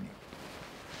its meaning.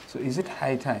 So is it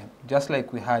high time, just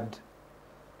like we had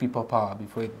people power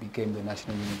before it became the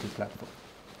National Unity Platform?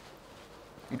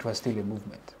 It was still a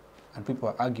movement, and people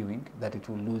are arguing that it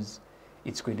will lose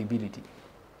its credibility.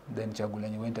 Then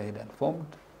Chagulanyi went ahead and formed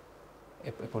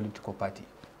a political party.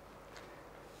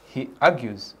 He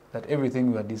argues that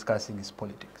everything we are discussing is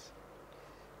politics.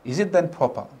 Is it then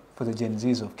proper for the Gen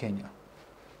Zs of Kenya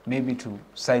maybe to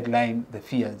sideline the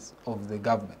fears of the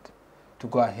government to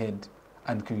go ahead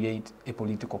and create a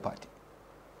political party?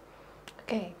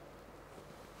 Okay.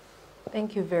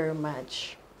 Thank you very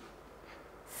much.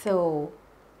 So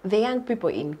the young people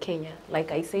in Kenya,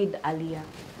 like I said earlier,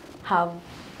 have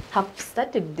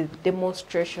started the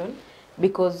demonstration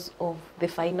because of the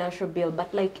financial bill.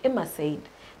 But like Emma said,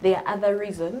 there are other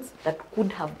reasons that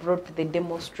could have brought the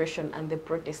demonstration and the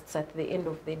protests at the end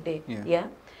of the day. Yeah?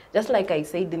 Just like I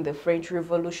said in the French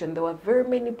Revolution, there were very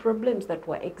many problems that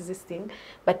were existing,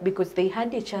 but because they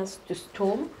had a chance to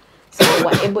storm, so they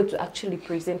were able to actually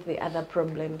present the other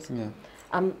problems.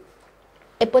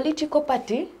 A political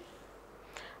party,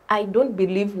 I don't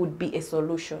believe would be a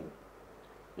solution.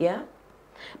 Yeah?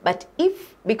 But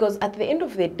because at the end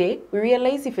of the day, we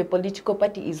realize if a political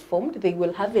party is formed, they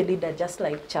will have a leader just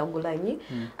like Chagulanyi,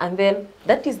 and then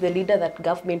that is the leader that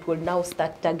government will now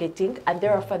start targeting, and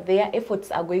thereafter their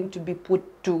efforts are going to be put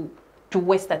to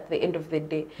waste at the end of the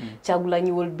day.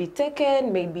 Chagulanyi will be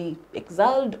taken, maybe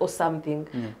exiled or something,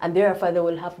 and thereafter they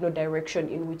will have no direction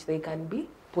in which they can be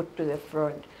put to the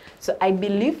front. So I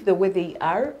believe the way they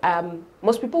are,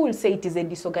 most people will say it is a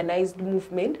disorganized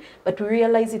movement, but we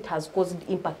realize it has caused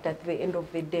impact at the end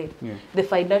of the day. The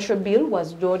financial bill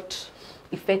was not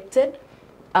effected.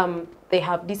 They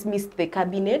have dismissed the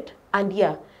cabinet, and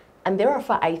and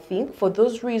therefore I think for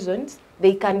those reasons,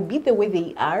 they can be the way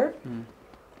they are,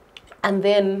 and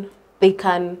then they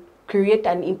can create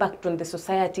an impact on the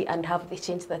society and have the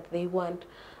change that they want.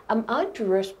 I want to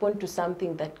respond to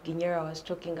something that Ginyera was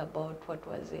talking about. What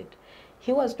was it?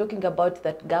 He was talking about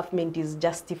that government is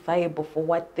justifiable for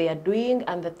what they are doing,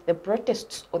 and that the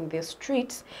protests on the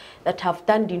streets that have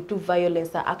turned into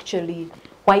violence are actually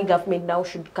why government now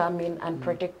should come in and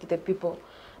protect the people.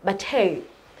 But hey,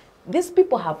 these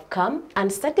people have come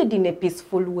and started in a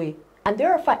peaceful way, and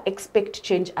therefore expect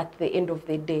change at the end of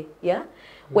the day, yeah?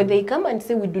 When they come and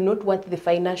say we do not want the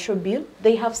financial bill,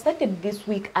 they have started this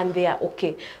week and they are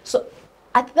okay. So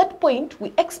at that point,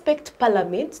 we expect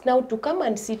Parliament now to come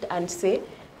and sit and say,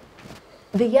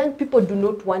 the young people do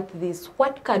not want this,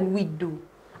 what can we do?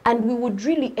 And we would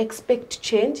really expect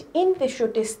change in the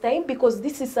shortest time, because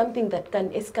this is something that can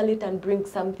escalate and bring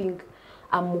something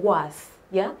worse.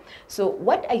 Yeah. So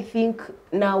what I think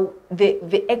now,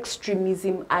 the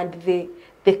extremism and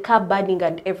the car burning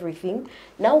and everything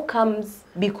now comes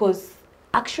because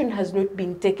action has not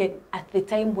been taken at the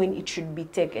time when it should be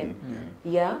taken.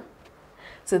 Yeah.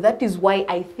 So that is why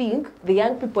I think the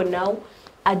young people now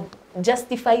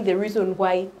justify the reason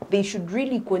why they should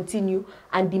really continue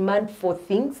and demand for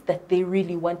things that they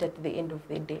really want at the end of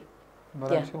the day.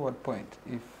 But until what point,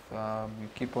 if you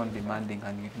keep on demanding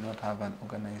and you do not have an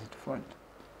organized front,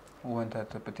 won't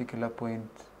at a particular point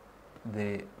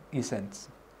the essence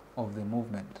of the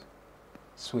movement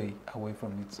sway away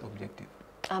from its objective?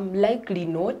 Likely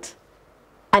not.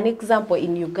 An example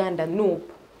in Uganda,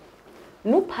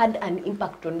 NUP had an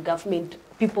impact on government,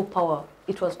 people power.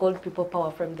 It was called people power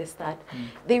from the start.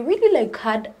 They really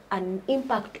had an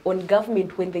impact on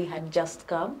government when they had just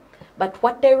come. But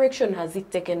what direction has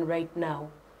it taken right now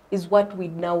is what we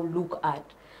now look at.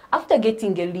 After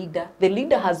getting a leader, the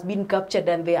leader has been captured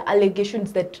and there are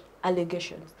allegations that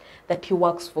he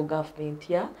works for government,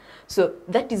 yeah? So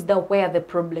that is where the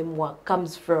problem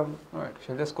comes from. All right,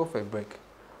 shall just go for a break.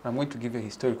 I'm going to give you a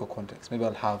historical context. Maybe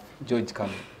I'll have George come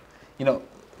in. You know,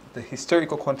 the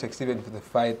historical context, even for the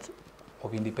fight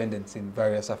of independence in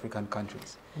various African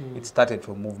countries, it started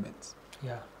from movements.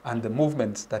 Yeah. And the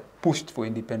movements that pushed for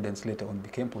independence later on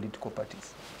became political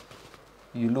parties.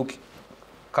 You look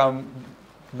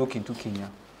into Kenya,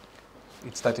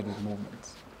 it started with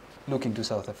movements. Look into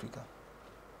South Africa,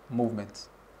 movements.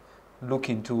 Look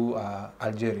into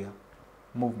Algeria,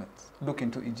 movements. Look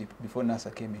into Egypt before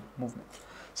NASA came in, movements.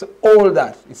 So all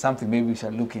that is something maybe we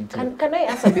shall look into. Can I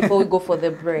answer before we go for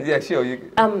the break? Yeah, sure.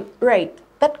 Right,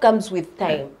 that comes with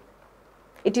time.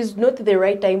 It is not the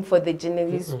right time for the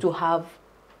journalists to have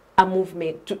a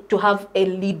movement, to have a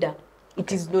leader.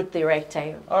 It is not the right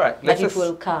time. All right, but it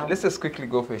will come. Let's just quickly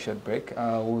go for a short break.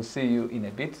 We'll see you in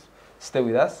a bit. Stay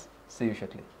with us. See you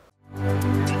shortly.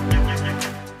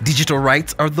 Digital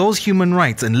rights are those human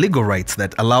rights and legal rights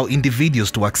that allow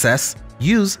individuals to access,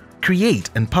 use, create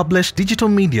and publish digital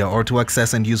media, or to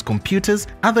access and use computers,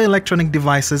 other electronic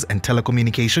devices and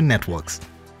telecommunication networks.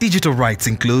 Digital rights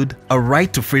include a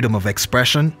right to freedom of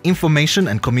expression, information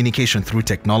and communication through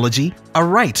technology, a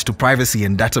right to privacy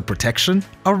and data protection,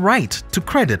 a right to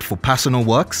credit for personal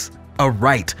works, a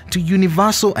right to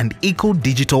universal and equal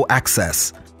digital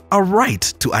access, a right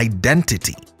to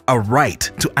identity, a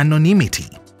right to anonymity,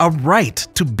 a right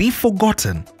to be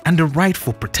forgotten, and a right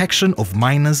for protection of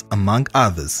minors, among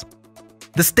others.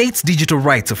 The state's digital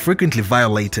rights are frequently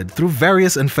violated through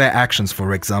various unfair actions,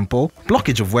 for example,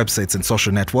 blockage of websites and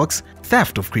social networks,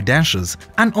 theft of credentials,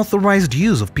 unauthorized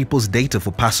use of people's data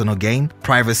for personal gain,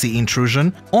 privacy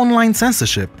intrusion, online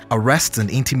censorship, arrests and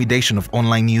intimidation of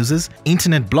online users,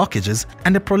 internet blockages,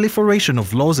 and the proliferation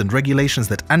of laws and regulations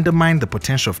that undermine the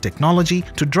potential of technology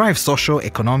to drive social,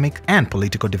 economic, and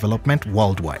political development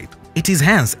worldwide. It is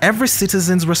hence every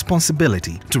citizen's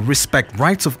responsibility to respect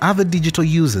rights of other digital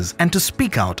users and to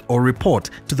speak out or report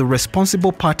to the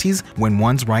responsible parties when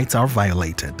one's rights are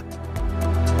violated.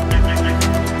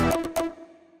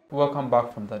 Welcome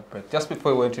back from that break. Just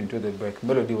before we went into the break,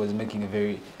 Melody was making a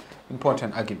very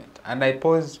important argument, and I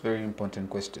posed very important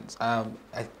questions.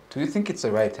 Do you think it's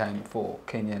the right time for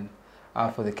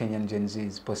the Kenyan Gen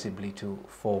Zs possibly to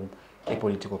form a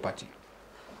political party?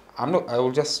 I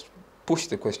will just push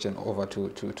the question over to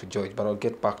George, but I'll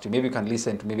get back to you. Maybe you can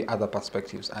listen to maybe other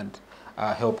perspectives and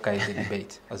help guide the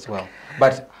debate as well.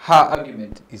 But her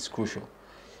argument is crucial.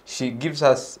 She gives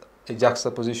us a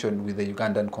juxtaposition with the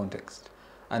Ugandan context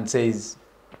and says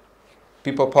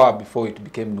people power before it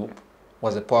became NUP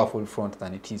was a powerful front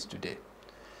than it is today.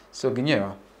 So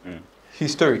Ginyera,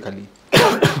 historically,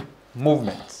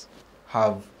 movements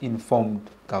have informed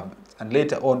governments, and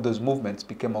later on those movements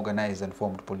became organized and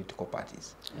formed political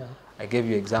parties. Yeah. I gave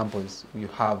you examples.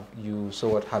 You saw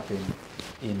what happened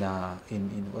in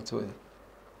what's the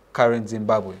current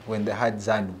Zimbabwe when they had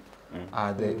ZANU.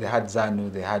 They had ZANU,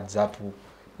 they had ZAPU.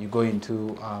 You go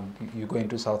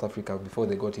into South Africa before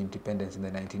they got independence in the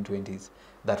 1920s,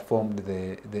 that formed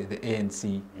the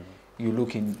ANC. You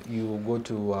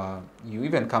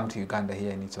even come to Uganda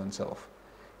here in its own self.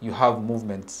 you have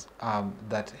movements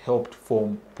that helped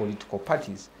form political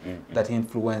parties that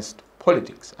influenced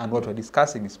politics. And what we're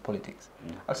discussing is politics.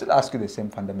 I'll still ask you the same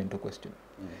fundamental question.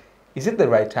 Is it the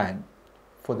right time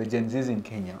for the Gen Zs in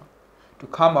Kenya to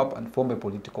come up and form a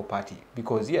political party?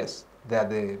 Because yes, they are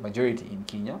the majority in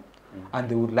Kenya, and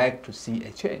they would like to see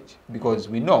a change. Because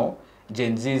we know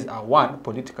Gen Zs are, one,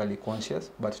 politically conscious,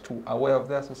 but two, aware of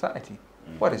their society.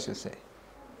 What is your say?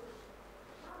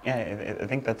 Yeah, I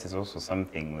think that is also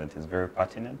something that is very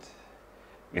pertinent,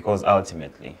 because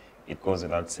ultimately it goes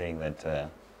without saying that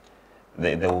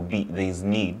there is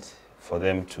need for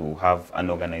them to have an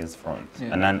organized front,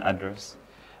 an address,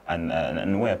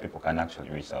 and where people can actually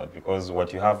reach out. Because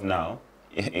what you have now,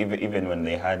 even when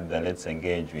they had the Let's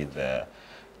Engage with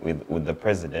the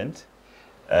president,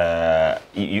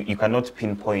 you cannot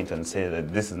pinpoint and say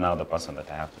that this is now the person that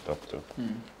I have to talk to.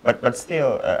 But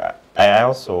still, I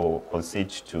also concede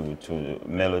to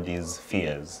Melody's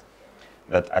fears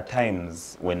that at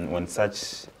times when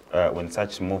such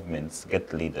movements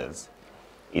get leaders,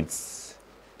 when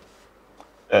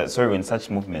such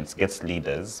movements get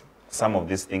leaders, some of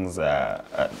these things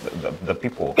the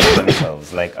people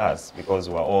themselves, like us, because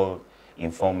we're all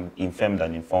informed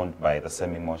and informed by the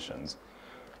same emotions.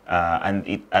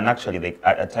 And actually,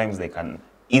 at times they can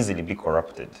easily be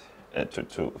corrupted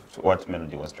to what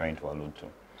Melody was trying to allude to,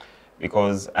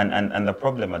 because and the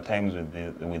problem at times with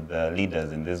the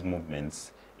leaders in these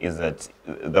movements is that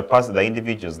the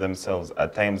individuals themselves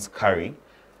at times carry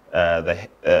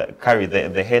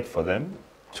the hate for them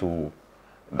to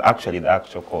the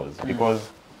actual cause, because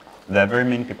there are very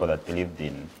many people that believed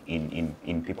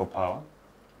in people power.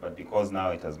 But because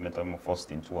now it has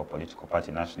metamorphosed into a political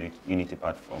party, national unity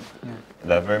platform,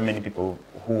 there are very many people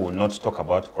who will not talk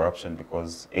about corruption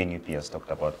because NUP has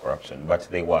talked about corruption. But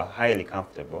they were highly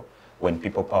comfortable when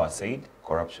people power said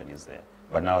corruption is there.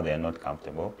 But now they are not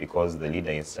comfortable because the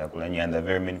leader is Chakulanya, and there are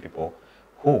very many people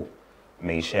who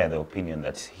may share the opinion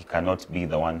that he cannot be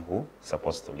the one who is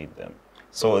supposed to lead them.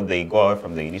 So they go away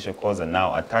from the initial cause and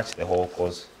now attach the whole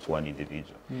cause to an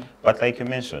individual. But like you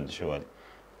mentioned, surely,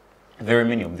 very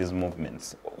many of these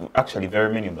movements, actually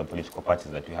very many of the political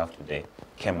parties that we have today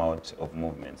came out of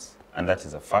movements. And that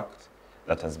is a fact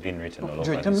that has been written all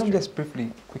over history. Let me just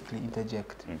quickly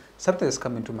interject. Something has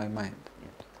come into my mind.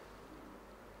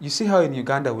 You see how in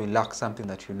Uganda we lack something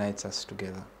that unites us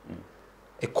together.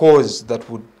 A cause that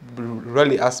would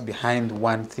rally us behind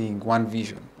one thing, one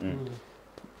vision.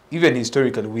 Even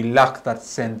historically, we lack that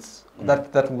sense,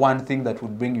 that one thing that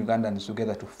would bring Ugandans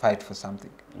together to fight for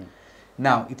something.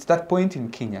 Now, it's that point in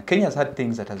Kenya. Kenya has had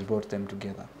things that has brought them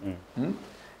together.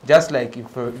 Just like,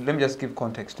 let me just give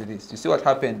context to this. You see what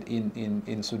happened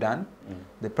in Sudan?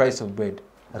 The price of bread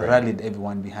rallied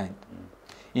everyone behind.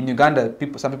 In Uganda,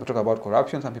 some people talk about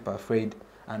corruption, some people are afraid,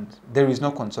 and there is no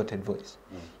concerted voice.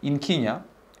 In Kenya,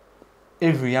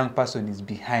 every young person is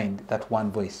behind that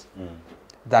one voice.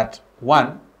 That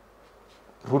one,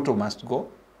 Ruto must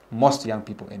go, most young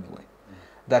people anyway.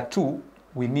 That two,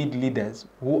 we need leaders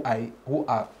who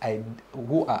are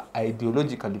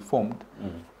ideologically formed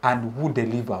and who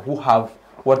deliver, who have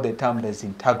what they termed as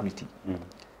integrity.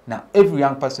 Now, every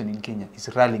young person in Kenya is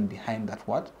rallying behind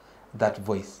that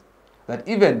voice. That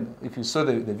even if you saw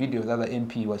the video, the other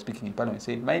MP was speaking in Parliament,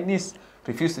 saying, my niece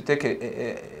refused to take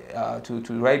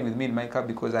to ride with me in my car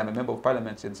because I'm a member of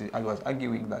Parliament, and I was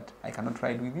arguing that I cannot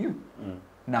ride with you.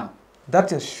 Now, that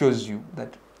just shows you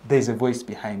that there's a voice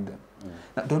behind them.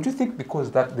 Now, don't you think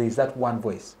because there is that one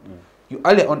voice, you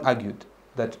earlier on argued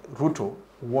that Ruto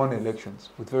won elections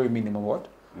with very minimal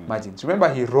margins.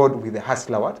 Remember, he rode with the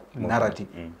hustler narrative.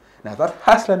 Now, that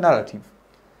hustler narrative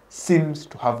seems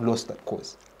to have lost that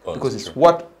cause because it's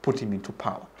what put him into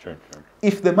power.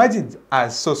 If the margins are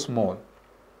so small,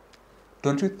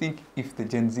 don't you think if the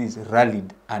Gen Zs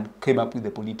rallied and came up with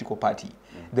a political party,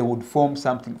 they would form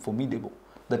something formidable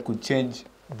that could change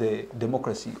the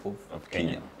democracy of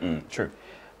Kenya? True.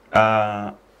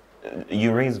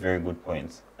 You raise very good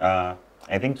points. I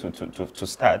think to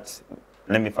start,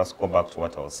 let me first go back to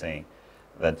what I was saying,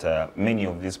 that many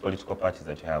of these political parties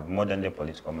that you have, modern day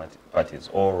political parties,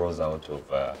 all rose out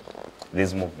of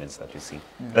these movements that you see.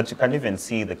 That you can even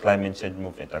see the climate change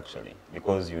movement actually,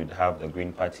 because you'd have the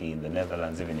Green Party in the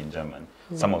Netherlands, even in Germany.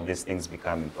 Some of these things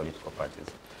becoming political parties.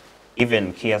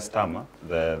 Even Keir Starmer,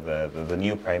 the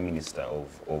new Prime Minister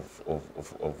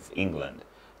of England,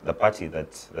 the party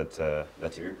that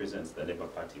he represents, the Labour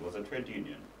Party, was a trade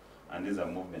union. And these are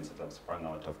movements that have sprung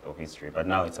out of history. But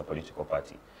now it's a political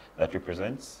party that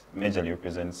majorly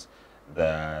represents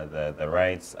the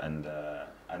rights and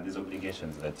these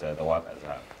obligations that the workers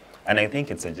have. And I think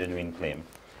it's a genuine claim.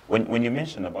 when you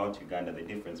mention about Uganda, the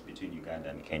difference between Uganda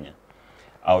and Kenya,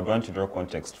 I would want to draw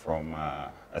context from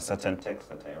a certain text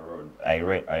that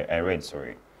I read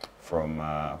from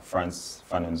Frantz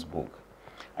Fanon's book.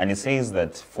 And it says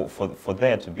that for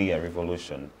there to be a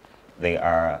revolution, there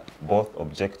are both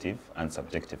objective and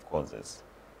subjective causes.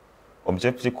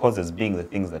 Objective causes being the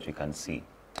things that we can see,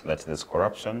 that there's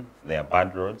corruption, there are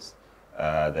bad roads,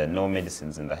 there are no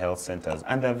medicines in the health centers,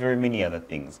 and there are very many other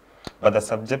things. But the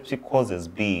subjective causes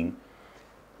being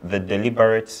the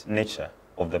deliberate nature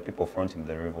of the people fronting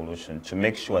the revolution to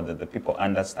make sure that the people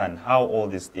understand how all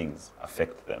these things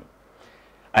affect them.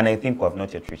 And I think we have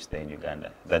not yet reached there in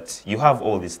Uganda, that you have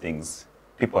all these things.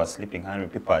 People are sleeping hungry,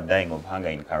 people are dying of hunger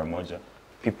in Karamoja,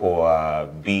 people are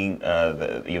being,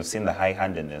 you've seen the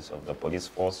high-handedness of the police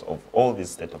force, of all these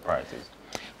state operatives.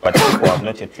 But people have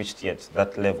not yet reached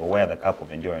that level where the cup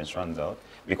of endurance runs out,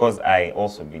 because I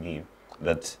also believe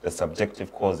that the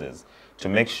subjective causes to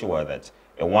make sure that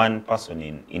one person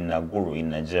in Naguru,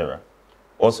 in Nigeria,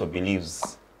 also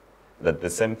believes that the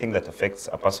same thing that affects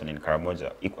a person in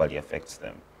Karamoja equally affects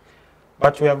them.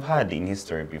 But we have had in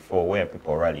history before where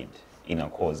people rallied in a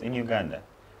cause. In Uganda,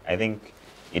 I think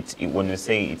when we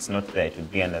say it's not there, it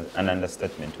would be an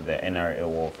understatement to the NRA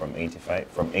war from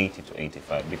 80 to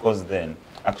 85, because then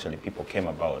actually people came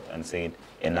about and said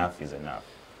enough is enough.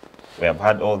 We have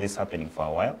had all this happening for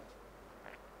a while,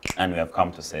 and we have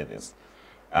come to say this.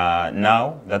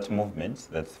 Now, that movement,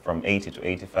 that from 80 to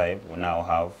 85, we now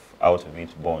have out of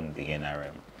it born the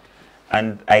NRM.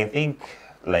 And I think,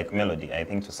 like Melody, I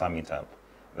think to sum it up,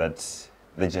 that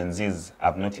the Gen Zs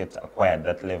have not yet acquired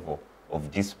that level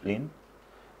of discipline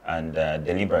and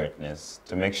deliberateness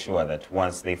to make sure that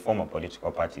once they form a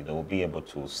political party, they will be able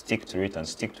to stick to it and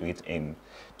stick to its aim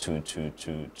to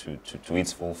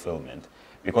its fulfillment.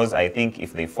 Because I think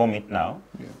if they form it now,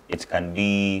 it can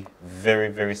be very,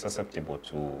 very susceptible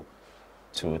to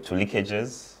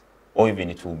leakages, or even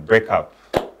it will break up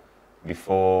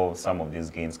before some of these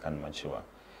gains can mature.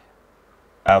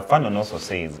 Fanon also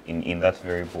says in that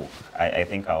very book, I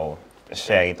think I'll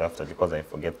share it after because I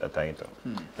forget the title,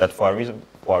 that for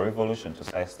a revolution to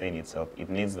sustain itself,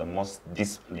 it needs the most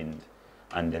disciplined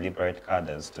and deliberate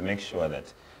cadres to make sure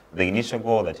that the initial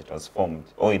goal that it was formed,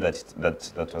 or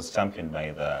that was championed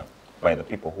by the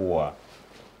people who are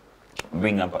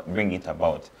bring it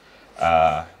about,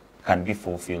 can be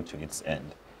fulfilled to its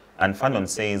end. And Fanon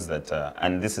says that,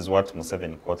 and this is what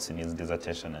Museveni quotes in his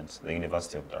dissertation at the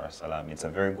University of Dar es Salaam. It's a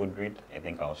very good read. I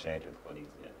think I'll share it with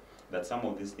colleagues here. That some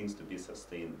of these things to be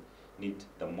sustained need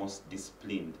the most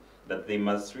disciplined, that they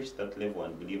must reach that level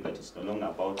and believe that it's no longer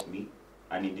about me,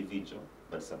 an individual,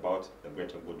 but it's about the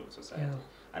greater good of society. Yeah.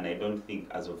 And I don't think,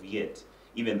 as of yet,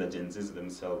 even the Gen Zs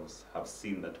themselves have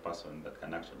seen that person that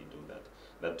can actually do that.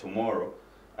 That tomorrow,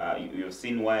 you've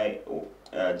seen why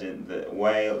Gen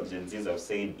Zs have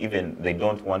said even they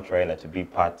don't want Raila to be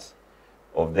part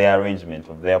of their arrangement,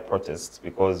 of their protests,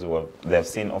 because they've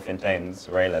seen oftentimes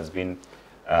Raila has been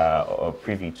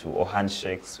privy to or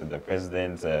handshakes with the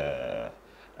president,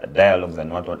 dialogues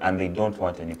and whatnot, and they don't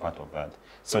want any part of that.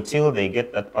 So till they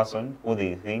get that person who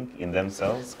they think in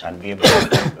themselves can be able to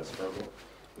fight the struggle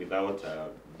without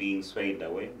being swayed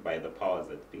away by the powers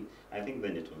that be, I think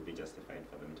then it will be justified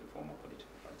for them to form a political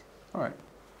party. All right.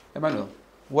 Emmanuel,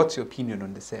 what's your opinion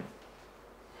on the same?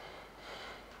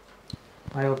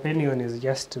 My opinion is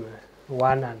just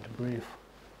one and brief.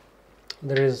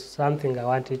 There is something I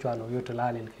want each one of you to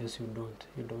learn in case you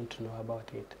don't know about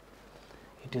it.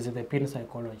 It is the PIN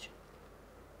psychology.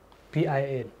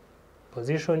 PIN.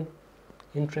 Position,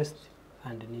 interest,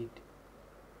 and need.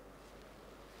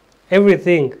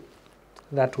 Everything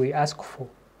that we ask for,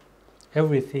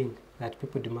 everything that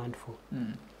people demand for,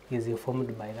 is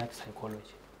informed by that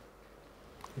psychology,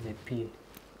 the PIN.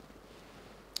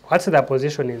 What's the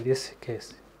position in this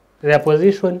case? The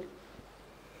position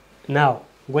now,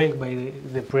 going by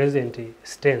the present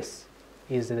stance,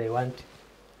 is they want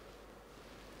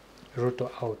Ruto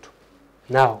out.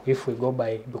 Now, if we go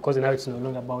by, because now it's no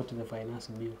longer about the finance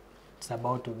bill, it's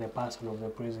about the person of the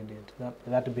president,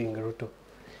 that being Ruto.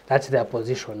 That's their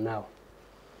position now.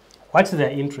 What's their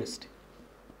interest?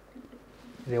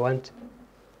 They want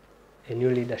a new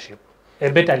leadership, a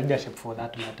better leadership for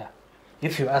that matter.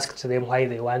 If you asked them why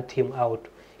they want him out,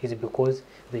 it's because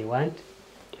they want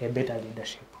a better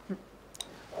leadership.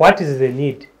 What is the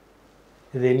need?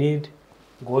 The need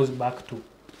goes back to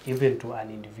even to an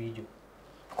individual.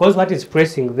 Because what is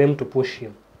pressing them to push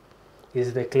him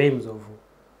is the claims of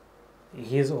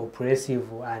his oppressive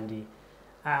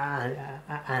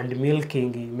and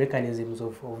milking mechanisms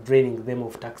of draining them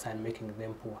of tax and making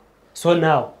them poor. So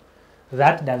now,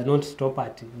 that does not stop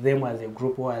at them as a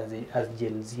group or as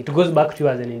Gen Z. It goes back to you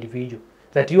as an individual.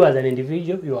 That you as an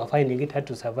individual, you are finding it hard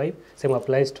to survive. Same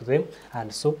applies to them,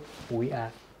 and so we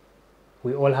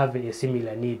all have a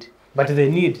similar need. But the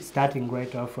need starting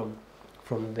right off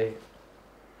from the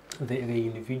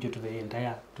individual to the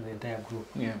entire group.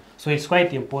 Yeah. So it's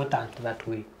quite important that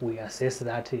we assess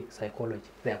that psychology,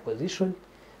 their position,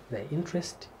 their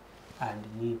interest, and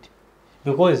need,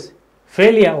 because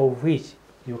failure of which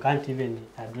you can't even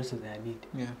address their need.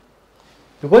 Yeah.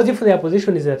 Because if their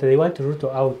position is that they want to root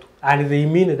out, and they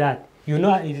mean that, you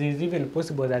know, it is even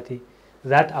possible that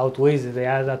that outweighs the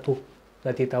other two,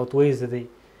 that it outweighs the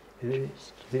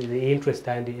interest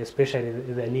and especially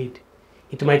the need.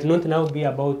 It might not now be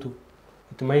about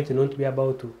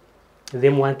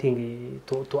them wanting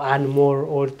to earn more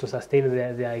or to sustain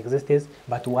their existence,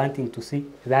 but wanting to see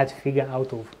that figure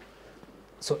out of.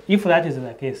 So if that is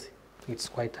the case, it's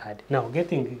quite hard. Now,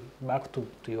 getting back to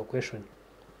your question,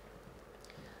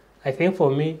 I think for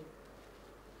me,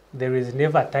 there is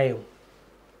never time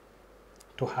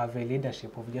to have a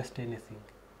leadership of just anything.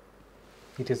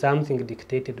 It is something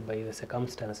dictated by the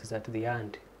circumstances at the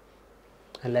end.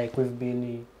 And like we've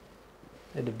been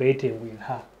debating with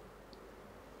her,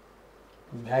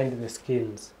 behind the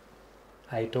skins,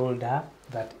 I told her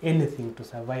that anything to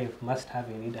survive must have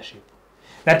a leadership.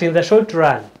 That in the short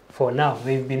run, for now,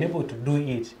 they've been able to do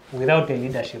it without a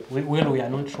leadership, when we are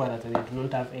not sure that they do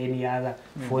not have any other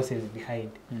forces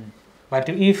behind. But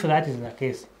if that is the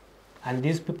case, and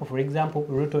these people, for example,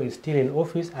 Ruto is still in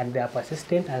office and they are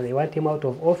persistent and they want him out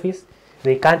of office,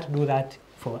 they can't do that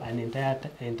for an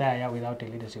entire year without a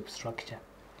leadership structure.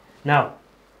 Now,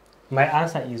 my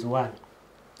answer is one.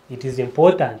 It is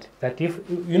important that if,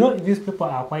 you know, these people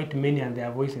are quite many and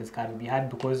their voices can be heard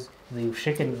because they've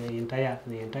shaken the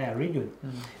entire region.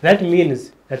 That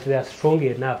means that they are strong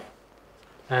enough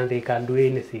and they can do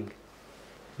anything.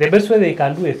 The best way they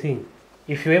can do a thing,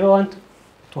 if you ever want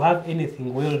to have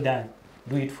anything well done,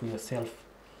 do it for yourself.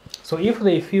 So if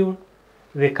they feel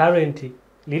the current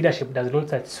leadership does not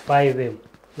satisfy them,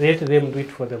 let them do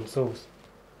it for themselves.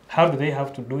 How do they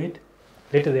have to do it?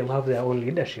 Let them have their own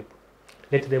leadership.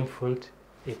 Let them front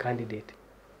a candidate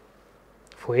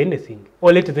for anything,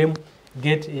 or let them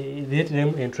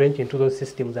entrench into those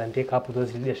systems and take up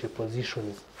those leadership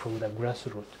positions from the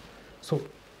grassroots. So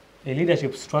a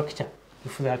leadership structure,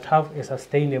 if we have a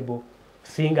sustainable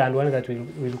thing and one that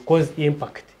will cause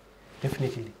impact,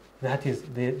 definitely, that is,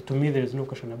 to me there is no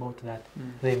question about that.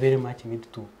 They very much need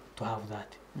to have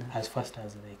that as fast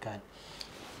as they can.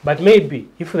 But maybe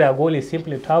if their goal is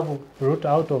simply to have Ruto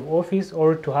out of office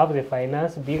or to have the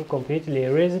finance being completely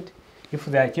erased, if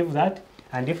they achieve that,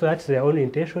 and if that's their own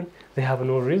intention, they have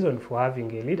no reason for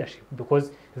having a leadership, because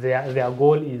their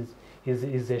goal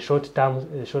is a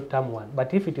short-term one.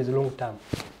 But if it is long-term,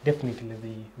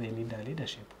 definitely they need a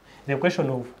leadership. The question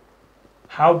of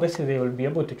how best they will be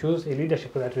able to choose a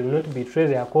leadership that will not betray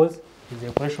their cause is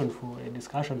a question for a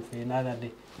discussion for another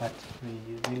day, but we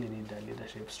really need a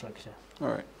leadership structure. All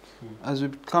right. As we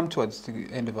come towards the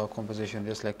end of our conversation, I'd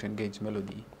just like to engage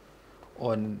Melody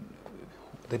on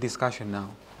the discussion now.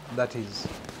 That is,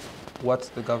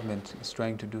 what the government is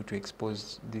trying to do to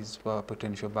expose these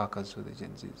potential backers to the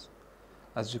Gen Zs.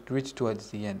 As we reach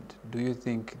towards the end, do you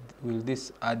think, will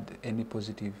this add any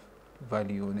positive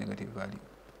value or negative value?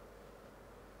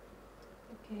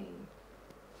 Okay.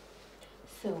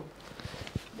 So,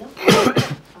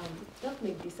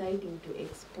 government deciding to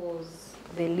expose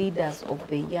the leaders of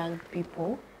the young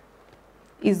people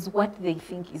is what they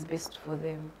think is best for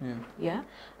them. Yeah?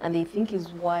 And they think is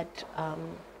what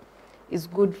is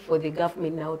good for the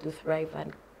government now to thrive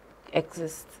and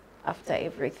exist after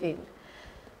everything.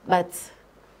 But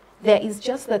there is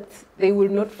just that they will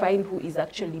not find who is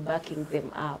actually backing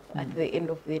them up at the end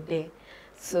of the day.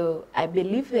 So I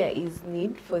believe there is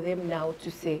need for them now to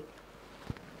say,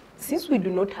 since we do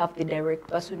not have the direct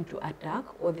person to attack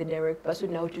or the direct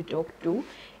person now to talk to,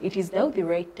 it is now the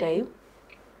right time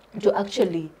to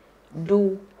actually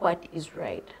do what is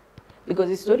right. Because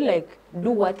it's not like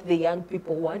do what the young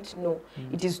people want, no.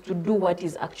 It is to do what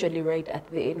is actually right at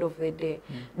the end of the day.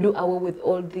 Do away with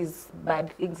all these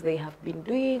bad things they have been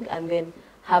doing and then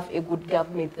have a good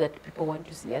government that people want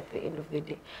to see at the end of the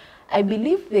day. I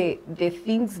believe the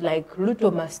things like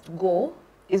Ruto must go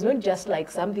is not just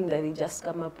like something that they just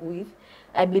come up with.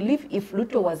 I believe if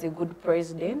Ruto was a good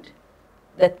president,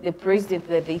 that the president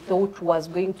that they thought was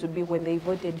going to be when they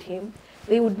voted him,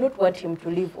 they would not want him to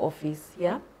leave office,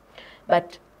 yeah?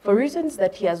 But for reasons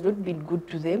that he has not been good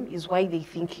to them is why they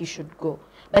think he should go.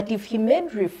 But if he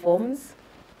made reforms,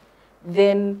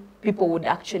 then people would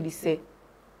actually say,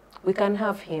 we can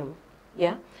have him,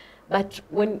 yeah? But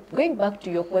when going back to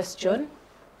your question,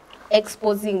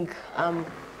 exposing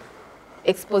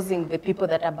the people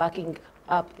that are backing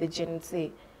up the Gen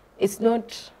Z, it's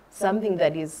not something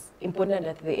that is important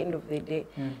at the end of the day.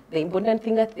 The important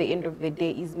thing at the end of the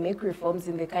day is make reforms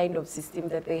in the kind of system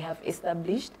that they have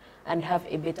established and have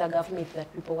a better government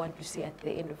that people want to see at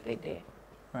the end of the day.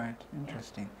 Right,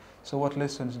 interesting. So what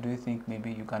lessons do you think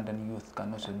maybe Ugandan youth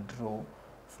can also draw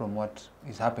from what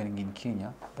is happening in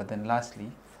Kenya? But then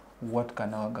lastly, what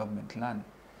can our government learn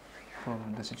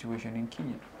from the situation in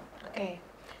Kenya? Okay.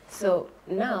 So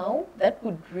now that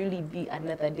would really be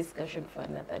another discussion for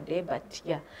another day, but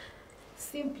yeah,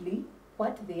 simply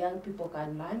what the young people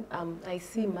can learn. I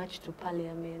see March to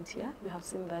Parliament, yeah? You have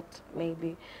seen that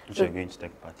maybe. Which are going to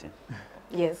take part in?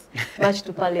 Yes, March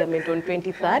to Parliament on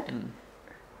 23rd,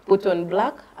 put on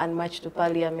black and March to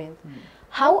Parliament.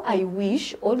 How I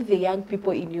wish all the young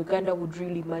people in Uganda would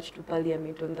really march to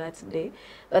Parliament on that day.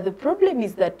 But the problem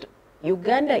is that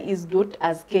Uganda is not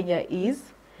as Kenya is.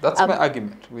 That's my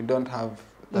argument. We don't have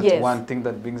that one thing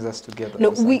that brings us together. No,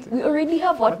 we already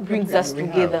have what brings us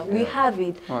together. We have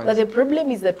it. Right. But the problem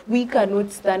is that we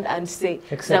cannot stand and say.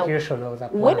 Execution of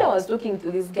that. When I was talking to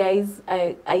these guys,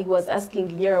 I was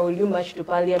asking Ginyera, will you march to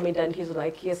Parliament? And he's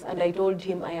like, yes. And I told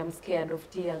him I am scared of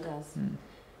tear gas.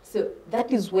 So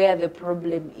that is where the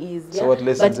problem is. So what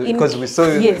lessons? Because we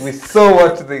saw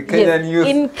what the Kenyan youth.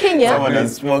 In Kenya, someone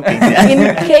is smoking.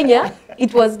 In Kenya,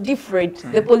 it was different.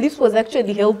 The police was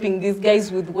actually helping these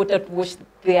guys with water to wash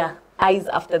their eyes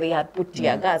after they had put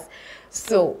tear gas.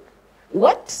 So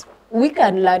what we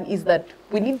can learn is that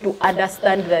we need to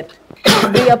understand that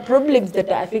there are problems that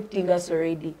are affecting us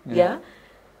already. Yeah.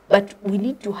 But we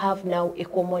need to have now a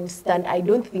common stand. I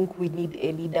don't think we need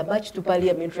a leader. March to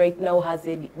Parliament right now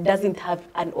doesn't have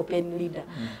an open leader.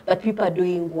 But people are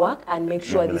doing work and make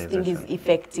sure this thing is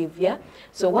effective. Yeah.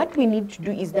 So what we need to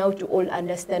do is now to all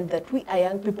understand that we are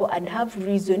young people and have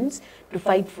reasons to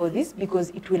fight for this because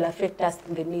it will affect us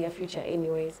in the near future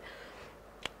anyways.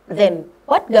 Then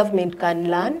what government can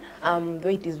learn, though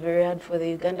it is very hard for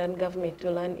the Ugandan government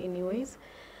to learn anyways,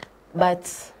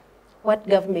 but what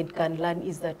government can learn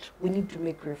is that we need to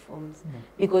make reforms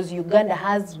because Uganda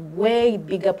has way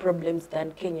bigger problems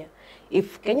than Kenya.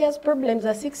 If Kenya's problems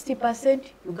are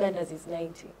 60%, Uganda's is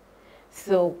 90%.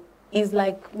 So it's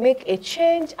like make a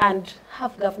change and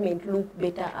have government look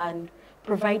better and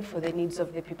provide for the needs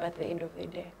of the people at the end of the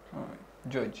day. All right.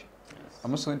 George,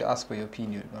 I'm also going to ask for your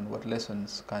opinion on what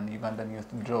lessons can Ugandan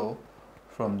youth draw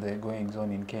from the goings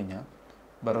on in Kenya,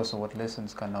 but also what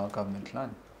lessons can our government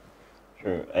learn?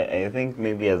 Sure. I think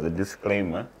maybe as a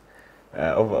disclaimer,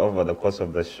 over the course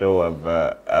of the show,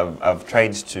 I've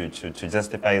tried to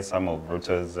justify some of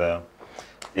Ruto's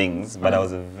things, but I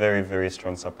was a very, very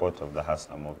strong supporter of the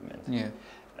hustler movement. Yeah.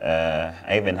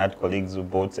 I even had colleagues who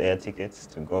bought air tickets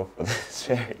to go for the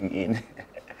swearing in,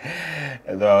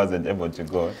 though I wasn't able to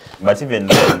go. But even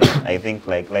then, I think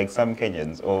like some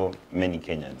Kenyans, or many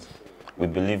Kenyans, we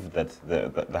believe that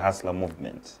the hustler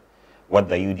movement, what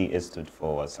the UDA stood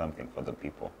for, was something for the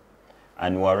people.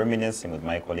 And we are reminiscing with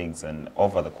my colleagues, and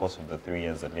over the course of the 3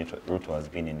 years that Ruto has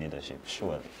been in leadership,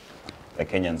 surely the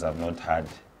Kenyans have not had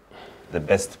the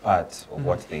best part of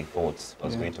what they thought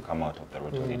was going to come out of the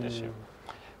Ruto leadership.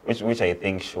 Which I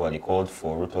think surely called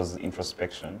for Ruto's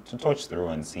introspection to touch through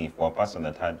and see for a person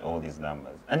that had all these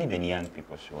numbers, and even young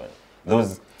people, surely.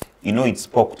 Those, it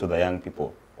spoke to the young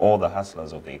people, all the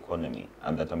hustlers of the economy,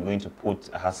 and that I'm going to put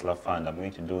a hustler fund, I'm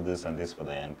going to do this and this for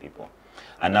the young people.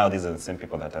 And now these are the same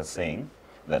people that are saying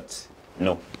that,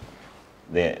 no,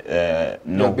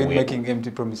 you've been making empty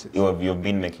promises. You've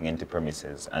been making empty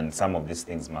promises, and some of these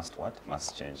things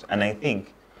must change. And I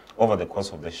think over the course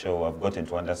of the show, I've gotten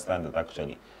to understand that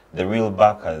actually the real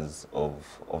backers of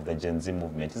the Gen Z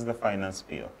movement is the finance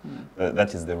bill.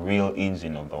 That is the real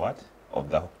engine of the what?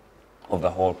 Of the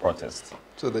whole protest.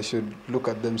 So they should look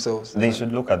at themselves. They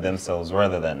should look at themselves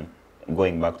rather than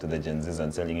going back to the Gen Zs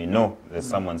and telling you, no, there's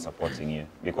someone supporting you.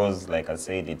 Because, like I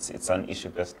said, it's an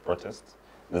issue-based protest.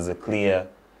 There's a clear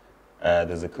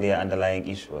underlying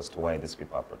issue as to why these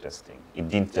people are protesting. It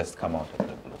didn't just come out of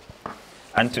the blue.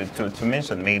 And to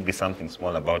mention maybe something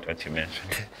small about what you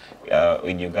mentioned,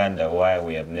 in Uganda, why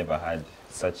we have never had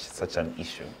such an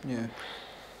issue. Yeah.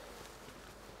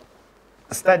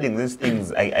 Studying these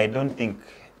things, I don't think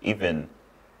even,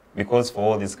 because for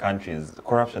all these countries,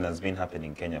 corruption has been happening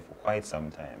in Kenya for quite some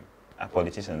time. Our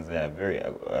politicians there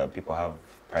are people have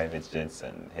private jets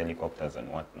and helicopters and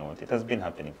whatnot. It has been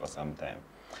happening for some time.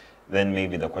 Then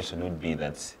maybe the question would be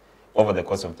that over the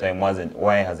course of time,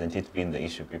 why hasn't it been the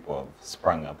issue people have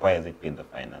sprung up? Why has it been the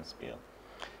finance bill?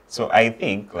 So I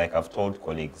think, like I've told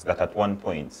colleagues, that at one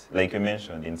point, like you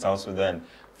mentioned, in South Sudan,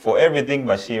 for everything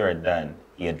Bashir had done,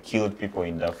 he had killed people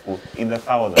in Darfur in the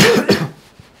thousands.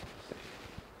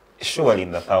 Surely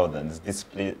in the thousands,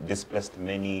 displaced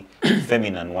many,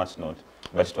 famine and whatnot.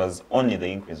 But it was only the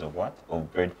increase of what?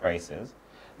 Of bread prices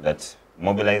that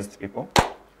mobilized people,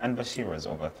 and Bashir was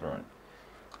overthrown.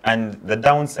 And the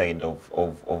downside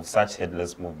of such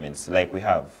headless movements, like we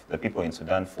have, the people in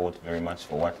Sudan fought very much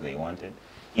for what they wanted,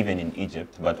 even in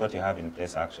Egypt, but what you have in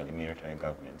place are actually military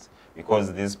governments.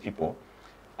 Because these people,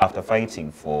 after fighting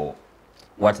for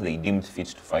what they deemed fit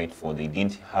to fight for, they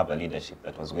didn't have a leadership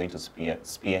that was going to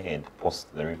spearhead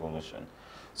post the revolution.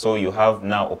 So you have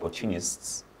now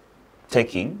opportunists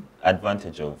taking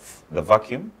advantage of the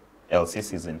vacuum.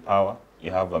 LCC is in power.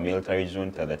 You have a military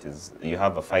junta that is, you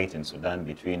have a fight in Sudan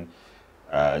between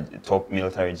top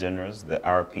military generals,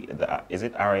 is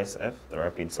it RSF, the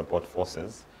Rapid Support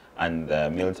Forces, and the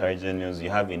military generals.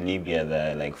 You have in Libya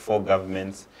the like 4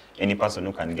 governments. Any person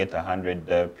who can get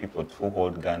 100 people who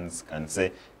hold guns can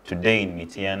say, today in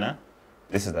Mitiana,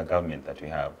 this is the government that we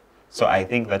have. So I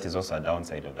think that is also a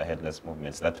downside of the headless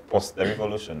movements, that post the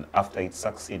revolution, after it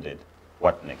succeeded,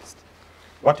 what next?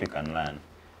 What we can learn.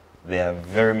 There are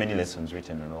very many lessons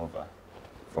written all over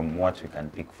from what we can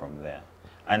pick from there.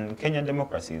 And Kenyan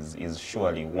democracy is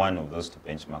surely one of those to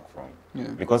benchmark from. Yeah.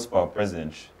 Because for our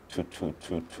president to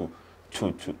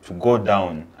go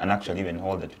down and actually even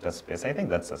hold the Twitter space, I think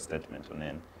that's a statement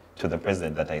to the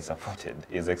president that I supported,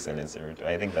 His Excellency Ruto.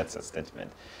 I think that's a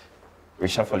statement.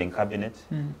 Reshuffling cabinet,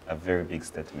 a very big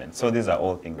statement. So these are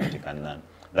all things that you can learn.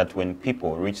 That when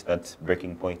people reach that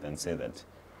breaking point and say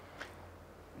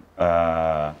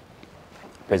that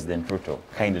President Ruto,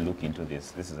 kindly look into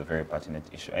this. This is a very pertinent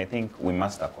issue. I think we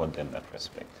must accord them that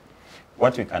respect.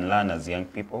 What we can learn as young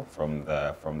people from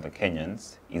the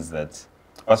Kenyans is that,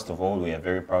 first of all, we are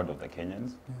very proud of the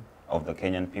Kenyans, of the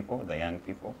Kenyan people, the young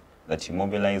people, that you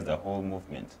mobilized the whole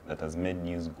movement that has made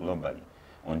news globally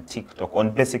on TikTok,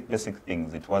 on basic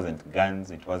things. It wasn't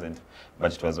guns,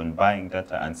 but it was on buying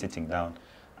data and sitting down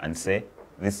and say,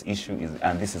 this issue is,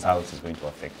 and this is how it is going to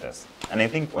affect us. And I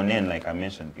think, Onen, like I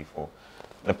mentioned before,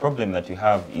 the problem that we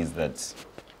have is that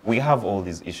we have all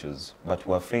these issues, but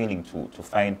we're failing to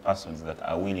find persons that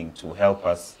are willing to help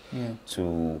us,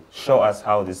 to show us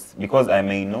how this, because I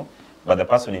may know, but the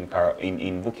person in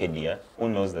Bukedia who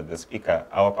knows that the speaker,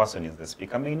 our person is the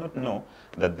speaker, may not know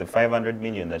that the 500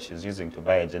 million that she's using to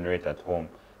buy a generator at home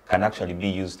can actually be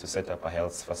used to set up a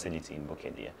health facility in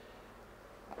Bukedia.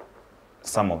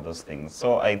 Some of those things.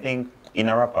 So I think, in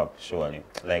a wrap-up, surely,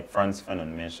 like Franz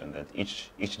Fanon mentioned, that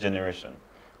each generation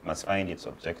must find its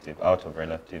objective out of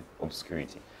relative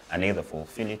obscurity and either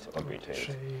fulfill it or betray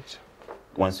it.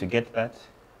 Once we get that,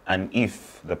 and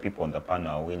if the people on the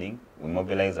panel are willing, we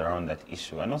mobilize around that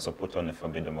issue and also put on a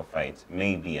formidable fight.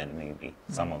 Maybe and maybe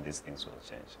some of these things will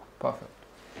change. Perfect.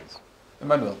 Yes.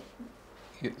 Emmanuel,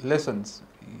 lessons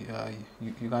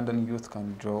Ugandan youth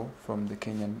can draw from the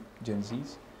Kenyan Gen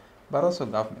Zs, but also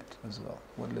government as well.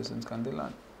 What lessons can they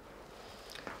learn?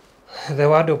 The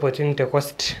word opportunity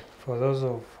cost for those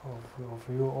of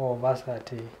you or of us that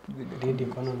did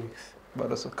economics. But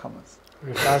also commerce.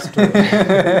 Refers to,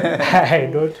 I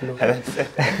don't know.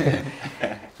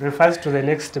 Refers to the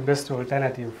next best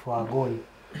alternative for a goal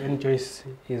when choice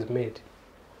is made.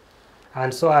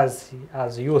 And so as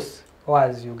youth or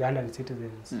as Ugandan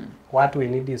citizens, what we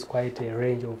need is quite a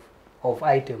range of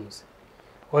items,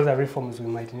 all the reforms we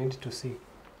might need to see.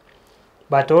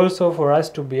 But also for us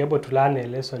to be able to learn a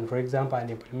lesson, for example, and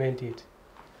implement it,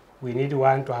 we need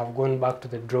one to have gone back to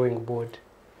the drawing board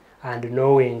and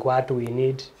knowing what we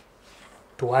need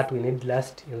to what we need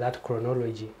last in that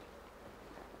chronology.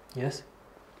 Yes?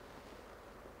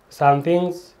 Some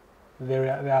things,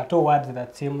 there are 2 words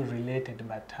that seem related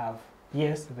but have,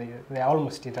 yes, they are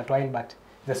almost intertwined, but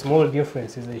the small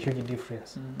difference is a huge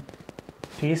difference.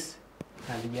 Peace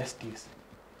and justice.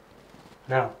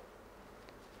 Now,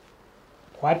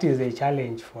 what is a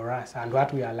challenge for us and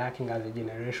what we are lacking as a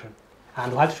generation,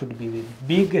 and what should be the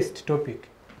biggest topic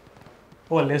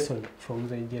or lesson from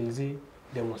the Gen Z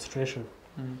demonstration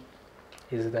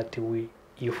is that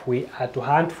if we are to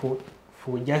hunt for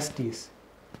justice,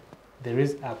 there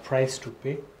is a price to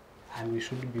pay, and we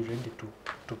should be ready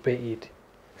to pay it.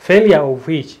 Failure of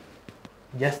which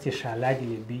justice shall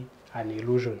largely be an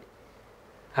illusion,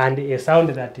 and a sound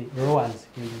that roars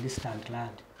in the distant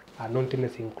land and not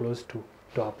anything close to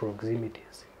our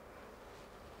proximities.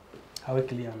 Are we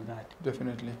clear on that?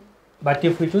 Definitely. But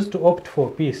if we choose to opt for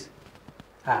peace,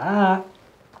 I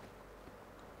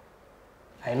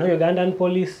know Ugandan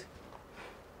police,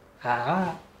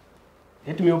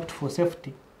 let me opt for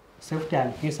safety. safety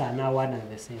and peace are now one and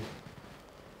the same.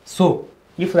 So,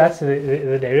 if that's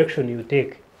the direction you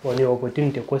take on your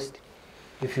opportunity cost,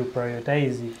 if you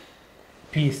prioritize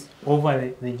peace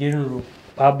over the general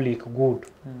public good,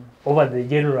 over the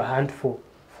general hunt for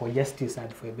justice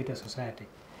and for a better society,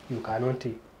 you cannot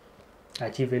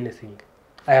achieve anything.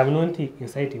 I am not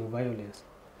inciting violence,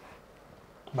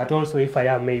 but also if I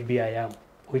am, maybe I am,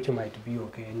 which might be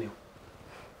okay anyway.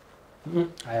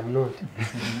 I am not.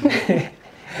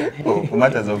 For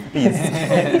matters of peace.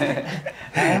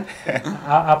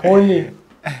 Upon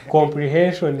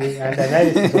comprehension and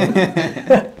analysis of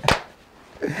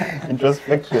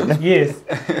introspection. yes,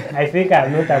 I think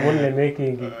I'm only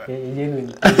making a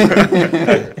genuine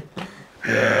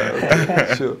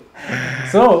Sure.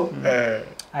 So,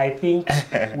 I think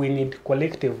we need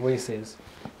collective voices,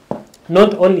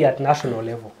 not only at national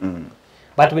level,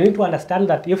 but we need to understand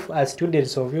that if as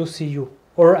students of UCU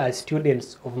or as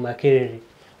students of Makerere,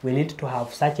 we need to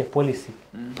have such a policy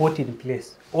put in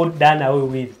place or done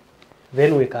away with,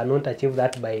 then we cannot achieve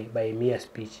that by mere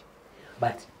speech,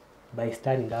 but by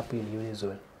standing up in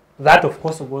unison. That of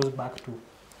course goes back to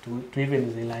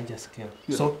even the larger scale.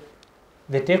 Yeah. So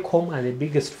the take home and the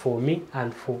biggest for me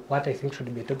and for what I think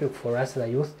should be a topic for us the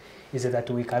youth is that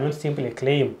we cannot simply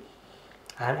claim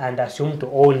and assume to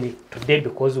own it today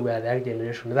because we are the young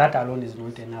generation. That alone is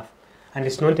not enough, and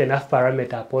it's not enough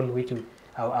parameter upon which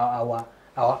our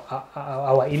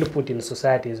input in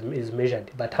society is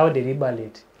measured. But how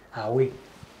deliberate are we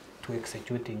to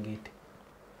executing it?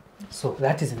 So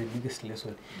that is the biggest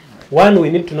lesson. One, we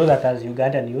need to know that as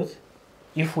Ugandan youth,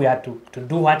 if we are to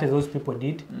do what those people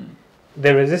did,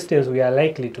 the resistance we are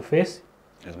likely to face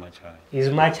is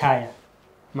much higher,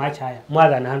 more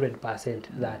than 100%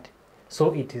 that.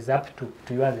 So it is up to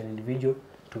you as an individual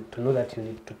to know that you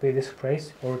need to pay this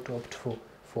price or to opt for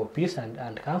peace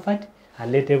and comfort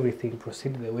and let everything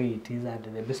proceed the way it is, and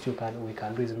the best we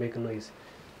can do is make noise.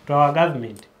 To our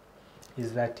government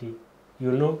is that, you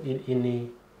know,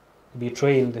 in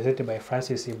Betraying the City by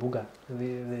Francis Ibuga,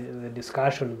 the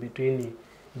discussion between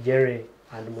Ginyera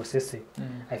and Mosese,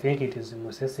 I think it is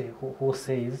Mosese who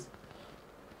says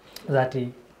that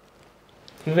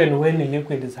even when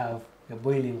liquids have a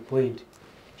boiling point,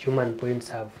 human points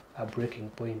have a breaking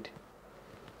point.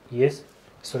 Yes,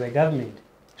 so the government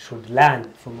should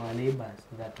learn from our neighbors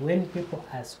that when people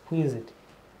are squeezed,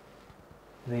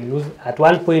 they lose, at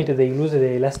one point they lose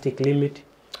the elastic limit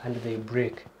and they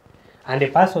break. And the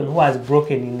person who has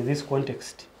broken in this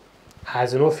context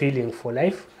has no feeling for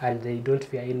life and they don't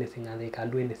fear anything and they can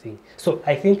do anything. So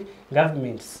I think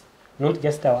governments, not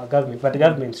just our government, but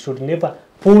governments should never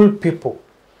pull people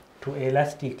to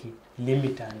elastic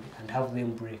limit and have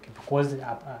them break, because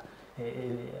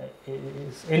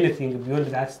anything beyond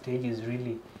that stage is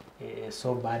really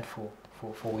so bad for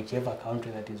whichever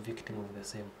country that is victim of the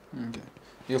same. Okay.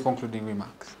 Your concluding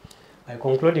remarks. My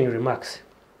concluding remarks.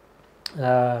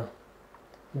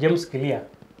 James Clear,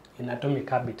 in Atomic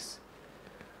Habits,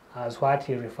 as what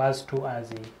he refers to as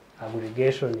the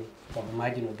aggregation of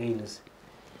marginal gains.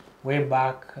 Way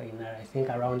back in, I think,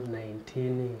 around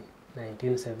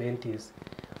 1970s,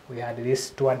 we had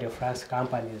this Tour de France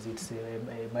companies. It's a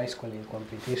bicycling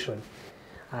competition,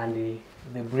 and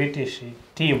the British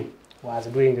team was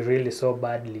doing really so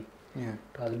badly. Yeah.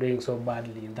 It was doing so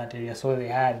badly in that area. So they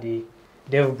had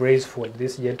Dave Brailsford,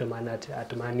 this gentleman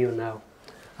at Man U now.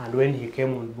 And when he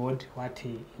came on board, what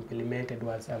he implemented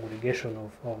was aggregation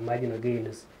of marginal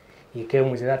gains. He came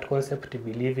with that concept,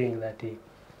 believing that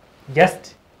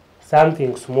just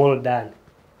something small done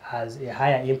has a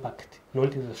higher impact,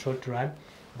 not in the short run,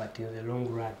 but in the long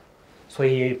run. So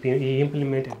he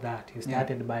implemented that. He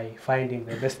started by finding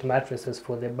the best mattresses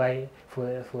for the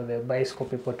bicycle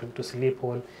people to sleep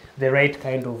on, the right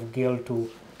kind of gear to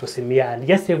smear, and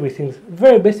just everything,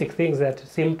 very basic things that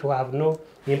seem to have no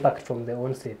impact from the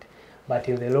onset, but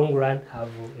in the long run have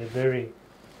a very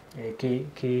key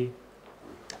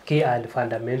and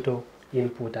fundamental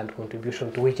input and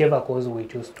contribution to whichever cause we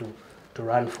choose to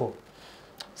run for.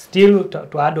 Still,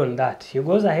 to add on that, he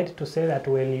goes ahead to say that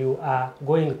when you are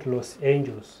going to Los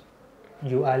Angeles,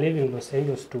 you are leaving Los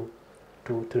Angeles to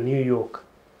New York.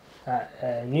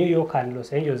 New York and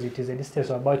Los Angeles, it is a distance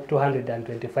of about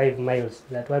 225 miles,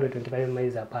 that 225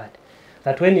 miles apart.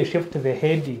 That when you shift the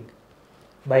heading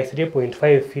by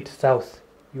 3.5 feet south,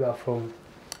 you are from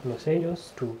Los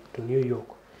Angeles to New York.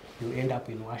 You end up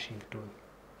in Washington.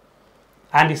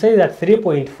 And he says that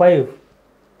 3.5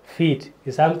 feet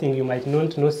is something you might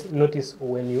not notice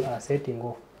when you are setting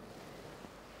off.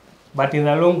 But in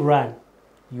the long run,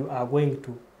 you are going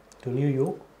to New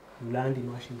York, you land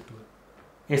in Washington.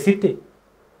 A city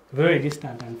very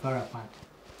distant and far apart.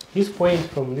 his point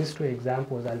from these two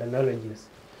examples and analogies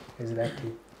is that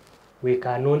we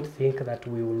cannot think that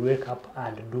we will wake up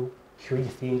and do huge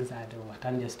things and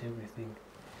overturn just everything.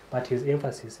 But his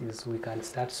emphasis is we can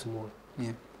start small.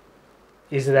 Yeah.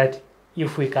 Is that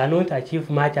if we cannot achieve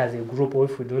much as a group, or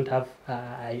if we don't have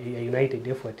a united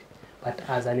effort, but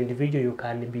as an individual you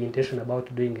can be intentional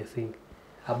about doing a thing,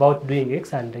 about doing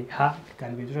X, and you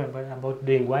can be intentional about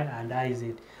doing Y and I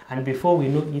Z. And before we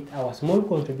know it, our small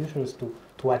contributions to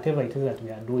whatever it is that we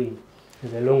are doing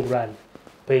in the long run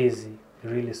pays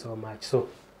really so much. So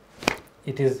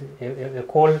it is a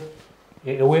call,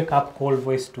 a wake-up call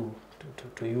voice to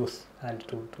youth and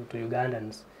to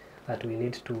Ugandans, that we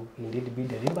need to indeed be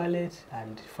deliberate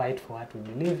and fight for what we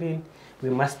believe in. We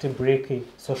must break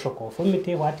social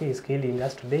conformity. What is killing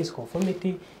us today is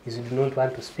conformity, is you do not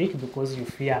want to speak because you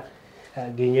fear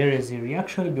Ginyera's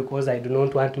reaction, because I do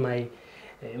not want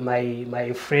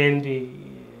my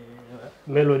friend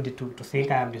Melody to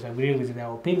think I am disagreeing with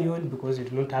their opinion, because you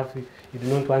do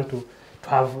not want to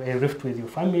have a rift with your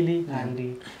family,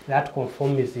 and that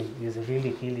conformism is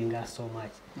really killing us so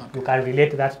much. Okay. You can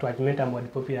relate that to argumentum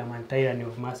about popular and tyranny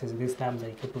of masses, these terms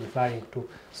I keep referring to.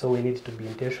 So we need to be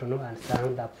intentional and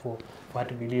stand up for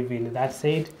what we believe in. That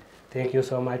said, thank you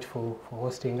so much for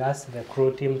hosting us. The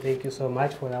crew team, thank you so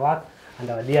much for the work. And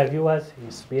our dear viewers,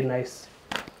 it's been nice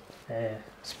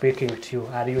speaking to you.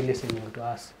 Are you listening to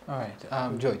us? All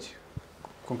right. George,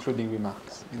 concluding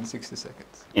remarks in 60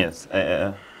 seconds. Yes.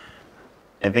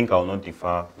 I think I'll not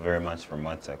differ very much from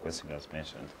what Kwesiga has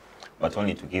mentioned, but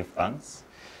only to give thanks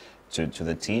to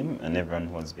the team and everyone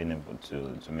who has been able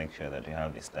to make sure that we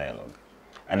have this dialogue.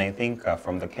 And I think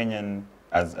from the Kenyan,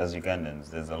 as Ugandans,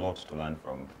 there's a lot to learn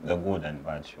from, the good and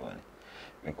bad, surely.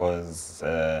 Because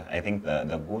I think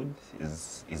the good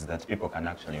is that people can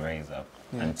actually rise up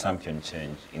and champion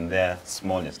change in their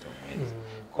smallest of ways.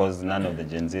 Because none of the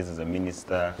Gen Zs is a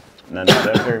minister, none of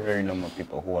the very, very normal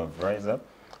people who have rise up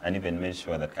and even made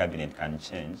sure that cabinet can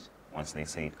change once they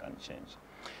say it can change.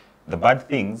 The bad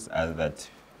things are that,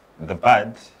 the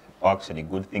bad, or actually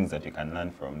good things that you can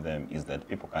learn from them is that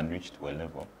people can reach to a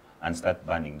level and start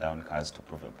burning down cars to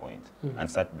prove a point, and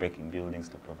start breaking buildings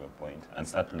to prove a point, and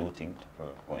start looting to prove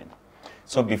a point.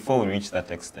 So before we reach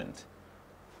that extent,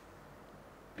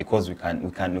 because we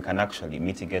can actually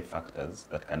mitigate factors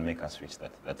that can make us reach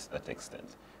that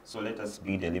extent. So let us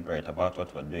be deliberate about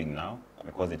what we're doing now,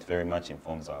 because it very much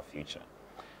informs our future.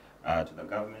 To the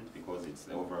government, because it's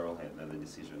the overall head, they're the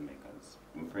decision makers.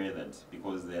 We pray that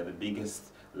because they're the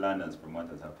biggest learners from what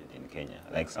has happened in Kenya.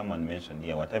 Like someone mentioned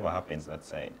here, whatever happens that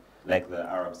side, like the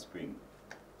Arab Spring,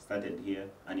 started here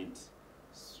and it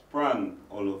sprung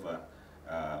all over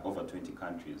over 20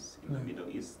 countries in the Middle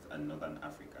East and Northern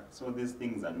Africa. So these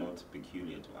things are not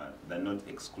peculiar to us. They're not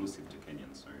exclusive to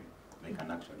Kenyan, sorry. They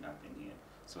can actually happen here.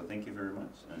 So thank you very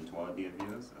much. And to our dear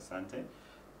viewers, asante.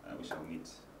 We shall meet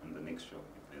on the next show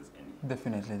if there's any.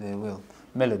 Definitely they will.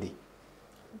 Melody.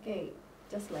 Okay,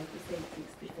 just like you said,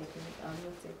 60 seconds, I'll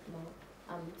not take more.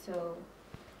 So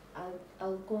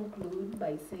I'll conclude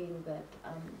by saying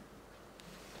that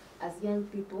as young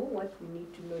people, what we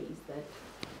need to know is that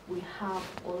we have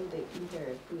all the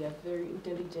inherent, we are very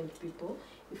intelligent people.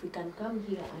 If we can come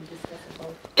here and discuss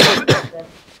about things that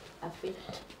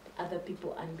affect other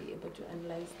people and be able to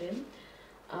analyze them,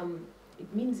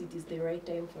 it means it is the right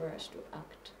time for us to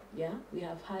act. Yeah, we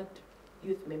have had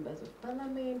youth members of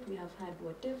parliament, we have had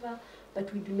whatever,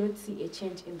 but we do not see a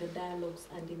change in the dialogues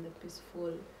and in the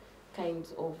peaceful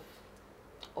kinds of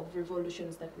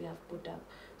revolutions that we have put up.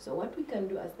 So what we can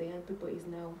do as the young people is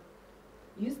now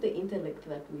use the intellect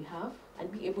that we have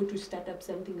and be able to start up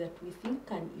something that we think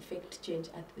can effect change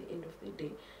at the end of the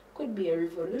day. Could be a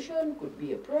revolution, could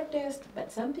be a protest,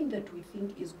 but something that we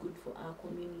think is good for our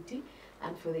community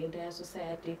and for the entire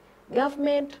society.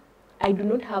 Government, I do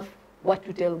not have what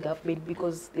to tell government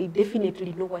because they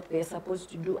definitely know what they're supposed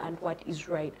to do and what is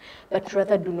right, but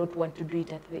rather do not want to do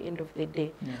it at the end of the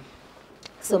day. Yeah.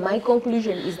 So my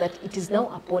conclusion is that it is now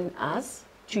upon us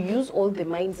to use all the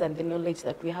minds and the knowledge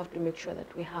that we have to make sure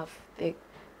that we have the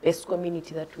best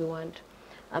community that we want.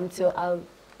 So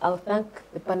I'll thank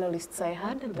the panelists I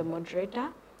had and the moderator,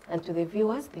 and to the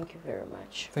viewers, thank you very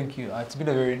much. Thank you. It's been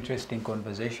a very interesting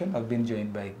conversation. I've been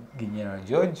joined by Ginyera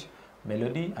George,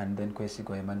 Melody, and then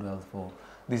Kwesiga Emmanuel for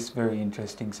this very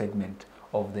interesting segment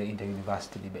of the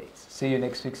inter-university debates. See you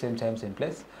next week, same time, same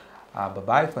place.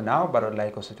 Bye-bye for now, but I'd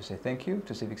like also to say thank you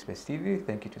to Civic Space TV,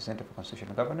 thank you to Center for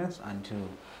Constitutional Governance, and to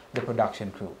the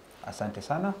production crew. Asante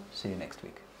sana, see you next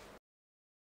week.